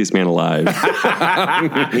Sexiest Man Alive?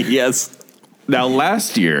 Yes. Now,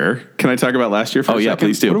 last year... Can I talk about last year for a second?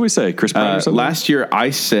 Please do. What do we say? Chris Pratt or something? Last year,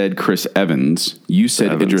 I said Chris Evans. You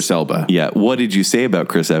said Idris Elba. Yeah. What did you say about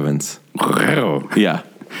Chris Evans? Yeah.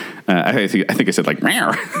 I think I said like,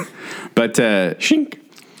 but Shink.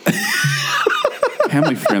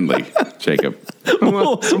 family friendly, Jacob.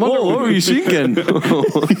 What were you thinking?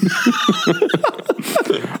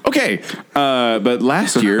 Okay, but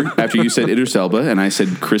last year, after you said Idris Elba and I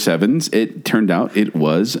said Chris Evans, it turned out it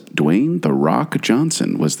was Dwayne "The Rock"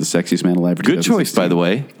 Johnson was the sexiest man alive. For Good choice, by the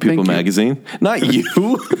way. People Magazine. Not you.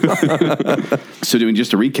 So doing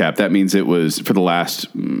just a recap, that means it was for the last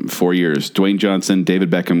 4 years, Dwayne Johnson, David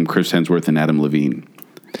Beckham, Chris Hemsworth, and Adam Levine.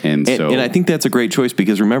 And I think that's a great choice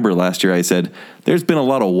because remember last year I said there's been a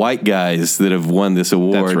lot of white guys that have won this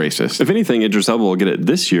award. That's racist. If anything, Idris Elba will get it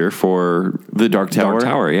this year for the Dark Tower. Dark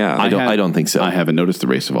Tower, yeah. I don't think so. I haven't noticed the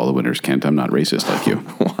race of all the winners, Kent. I'm not racist like you.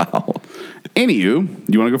 Wow. Anywho,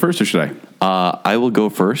 do you want to go first or should I? I will go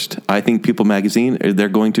first. I think People Magazine, they're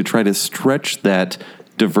going to try to stretch that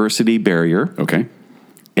diversity barrier. Okay.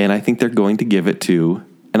 And I think they're going to give it to,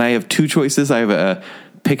 and I have two choices. I have a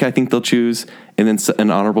pick I think they'll choose, and then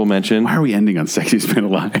an honorable mention. Why are we ending on Sexiest Man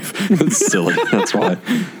Alive? That's silly. That's why.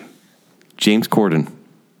 James Corden.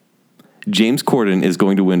 James Corden is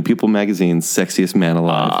going to win People Magazine's Sexiest Man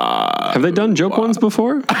Alive. Have they done joke ones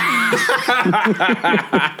before?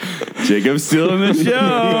 Jacob's still in the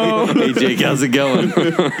show. Hey, Jake, how's it going?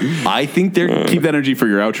 I think they're... Keep that energy for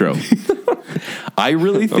your outro. I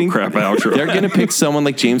really think outro. They're going to pick someone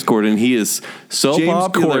like James Corden. He is so James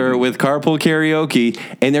popular Corden. with Carpool Karaoke,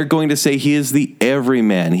 and they're going to say he is the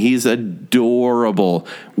everyman. He's adorable.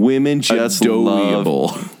 Women just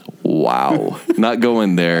love... Wow. Not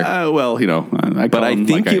going there. Well, you know, But I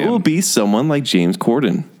think it will be someone like James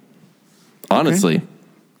Corden. Honestly. Okay.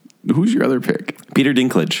 Who's your other pick? Peter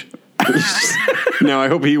Dinklage. No, I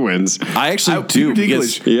hope he wins. I actually do.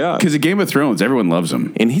 Because of Game of Thrones, everyone loves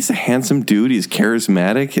him. And he's a handsome dude. He's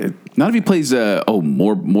charismatic. Not if he plays,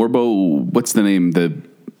 Morbo, what's the name? The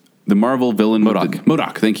Marvel villain.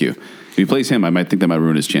 MODOK, thank you. If he plays him, I might think that might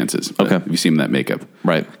ruin his chances. Okay. If you see him in that makeup.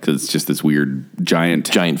 Right. Because it's just this weird giant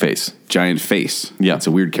face. Giant face. Yeah. It's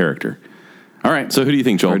a weird character. All right. So who do you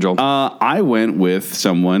think, Joel? Joel. I went with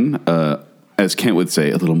someone, as Kent would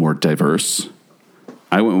say, a little more diverse.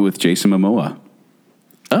 I went with Jason Momoa.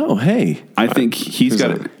 Oh, hey. I think he's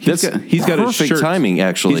got his shirt. Timing,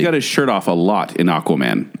 actually. He's got his shirt off a lot in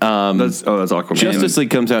Aquaman. That's Aquaman. Justice League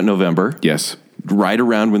comes out in November. Yes. Right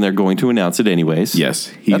around when they're going to announce it anyways.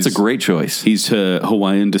 Yes. That's a great choice. He's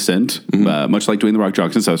Hawaiian descent, much like Dwayne "The Rock"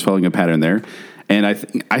 Johnson, so I was following a pattern there. And I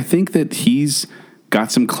think that he's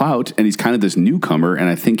got some clout, and he's kind of this newcomer, and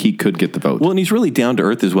I think he could get the vote. Well, and he's really down to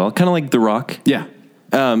earth as well, kind of like The Rock. Yeah.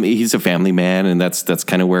 He's a family man, and that's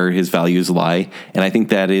kind of where his values lie. And I think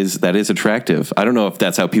that is attractive. I don't know if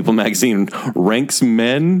that's how People Magazine ranks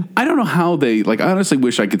men. I don't know how they, I honestly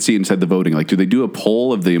wish I could see inside the voting. Do they do a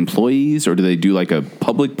poll of the employees, or do they do a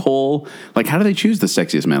public poll? How do they choose the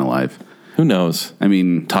sexiest man alive? Who knows? I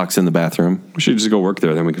mean, talks in the bathroom. We should just go work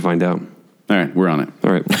there, then we can find out. All right, we're on it.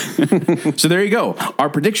 All right. So there you go. Our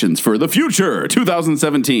predictions for the future,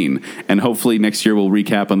 2017. And hopefully next year we'll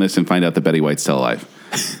recap on this and find out that Betty White's still alive.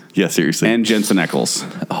 Yeah, seriously. And Jensen Ackles.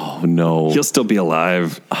 Oh, no. He'll still be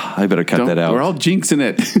alive. I better cut that out. We're all jinxing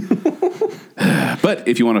it. But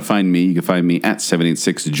if you want to find me, you can find me at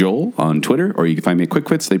 786Joel on Twitter, or you can find me at Quick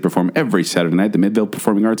Wits. They perform every Saturday night at the Midvale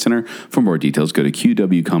Performing Arts Center. For more details, go to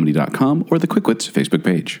qwcomedy.com or the Quick Wits Facebook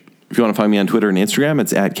page. If you want to find me on Twitter and Instagram,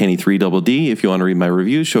 it's at Kenny3DD. If you want to read my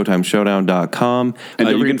reviews, ShowtimeShowdown.com. And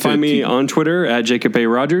you can find me on Twitter at Jacob A.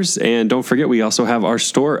 Rogers. And don't forget, we also have our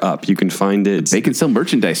store up. You can find it. Bacon Sale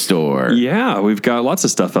merchandise store. Yeah, we've got lots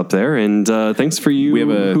of stuff up there. And thanks for you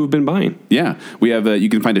who've been buying. Yeah, we have you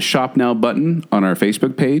can find a Shop Now button on our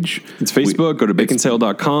Facebook page. It's Facebook. Go to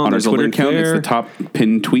baconsale.com. On There's our Twitter a link account, there. it's the top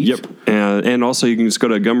pinned tweet. Yep. And also you can just go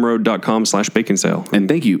to gumroad.com/baconsale. And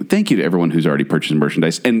thank you to everyone who's already purchased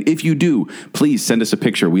merchandise. And if you do, please send us a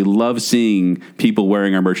picture. We love seeing people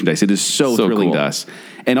wearing our merchandise. It is so thrilling cool to us.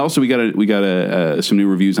 And also, we got some new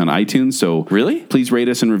reviews on iTunes. So really, please rate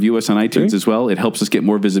us and review us on iTunes as well. It helps us get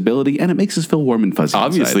more visibility, and it makes us feel warm and fuzzy.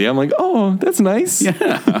 Obviously, inside. I'm like, oh, that's nice.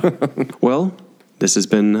 Yeah. Well, this has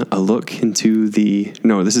been a look into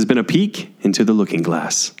this has been a peek into the looking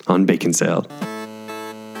glass on Bacon Sale.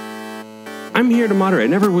 I'm here to moderate. I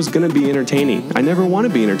never was going to be entertaining. I never want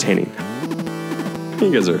to be entertaining.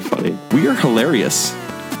 You guys are funny. We are hilarious.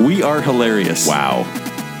 We are hilarious. Wow.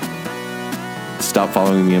 Stop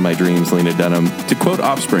following me in my dreams, Lena Dunham. To quote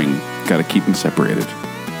Offspring, gotta keep them separated.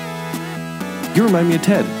 You remind me of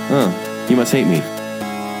Ted. You must hate me.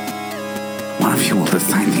 One of you will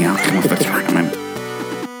decide the outcome of the tournament.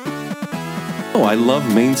 Oh, I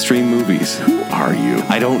love mainstream movies. Who are you?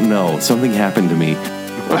 I don't know. Something happened to me.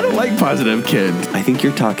 I don't like Positive Kid. I think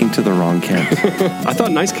you're talking to the wrong Kent. I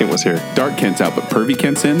thought Nice Kent was here. Dark Kent's out, but Pervy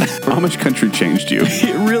Kent's in. How much country changed you?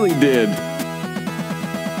 It really did.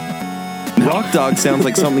 No, rock dog sounds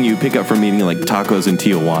like something you pick up from eating like tacos in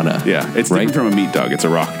Tijuana. Yeah, it's different from a meat dog. It's a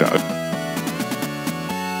rock dog.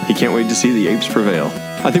 He can't wait to see the apes prevail.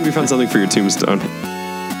 I think we found something for your tombstone.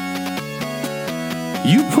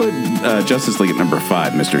 You put Justice League at number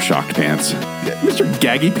 5, Mr. Shocked Pants. Mr.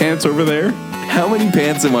 Gaggy Pants over there. How many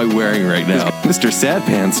pants am I wearing right now? Mr. Sad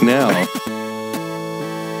Pants now.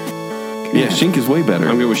 Yeah, Shink is way better.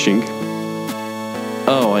 I'm good with Shink.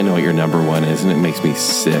 Oh, I know what your number 1 is, and it makes me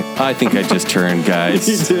sick. I think I just turned, guys.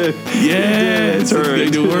 You did. Yeah, It's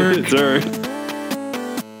going to work. It's alright.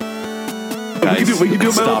 We can do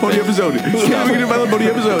a My Little Pony episode. Yeah, we can do a My Little Pony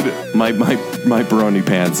episode. My brony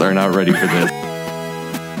pants are not ready for this.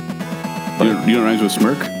 You know what rhymes with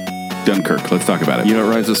smirk? Dunkirk. Let's talk about it. You know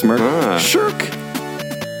what rhymes with smirk? Shirk.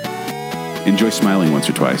 Enjoy smiling once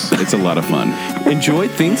or twice. It's a lot of fun. Enjoy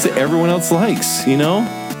things that everyone else likes, you know?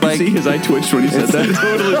 Like, see his eye twitched when he said that?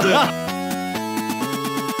 Totally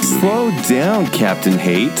did. Slow down, Captain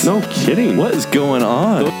Hate. No kidding. What is going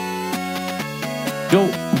on?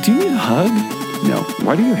 Do you need a hug? No.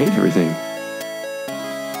 Why do you hate everything?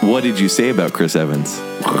 What did you say about Chris Evans?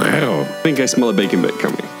 I think I smell a bacon bit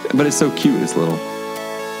coming. But it's so cute. It's little.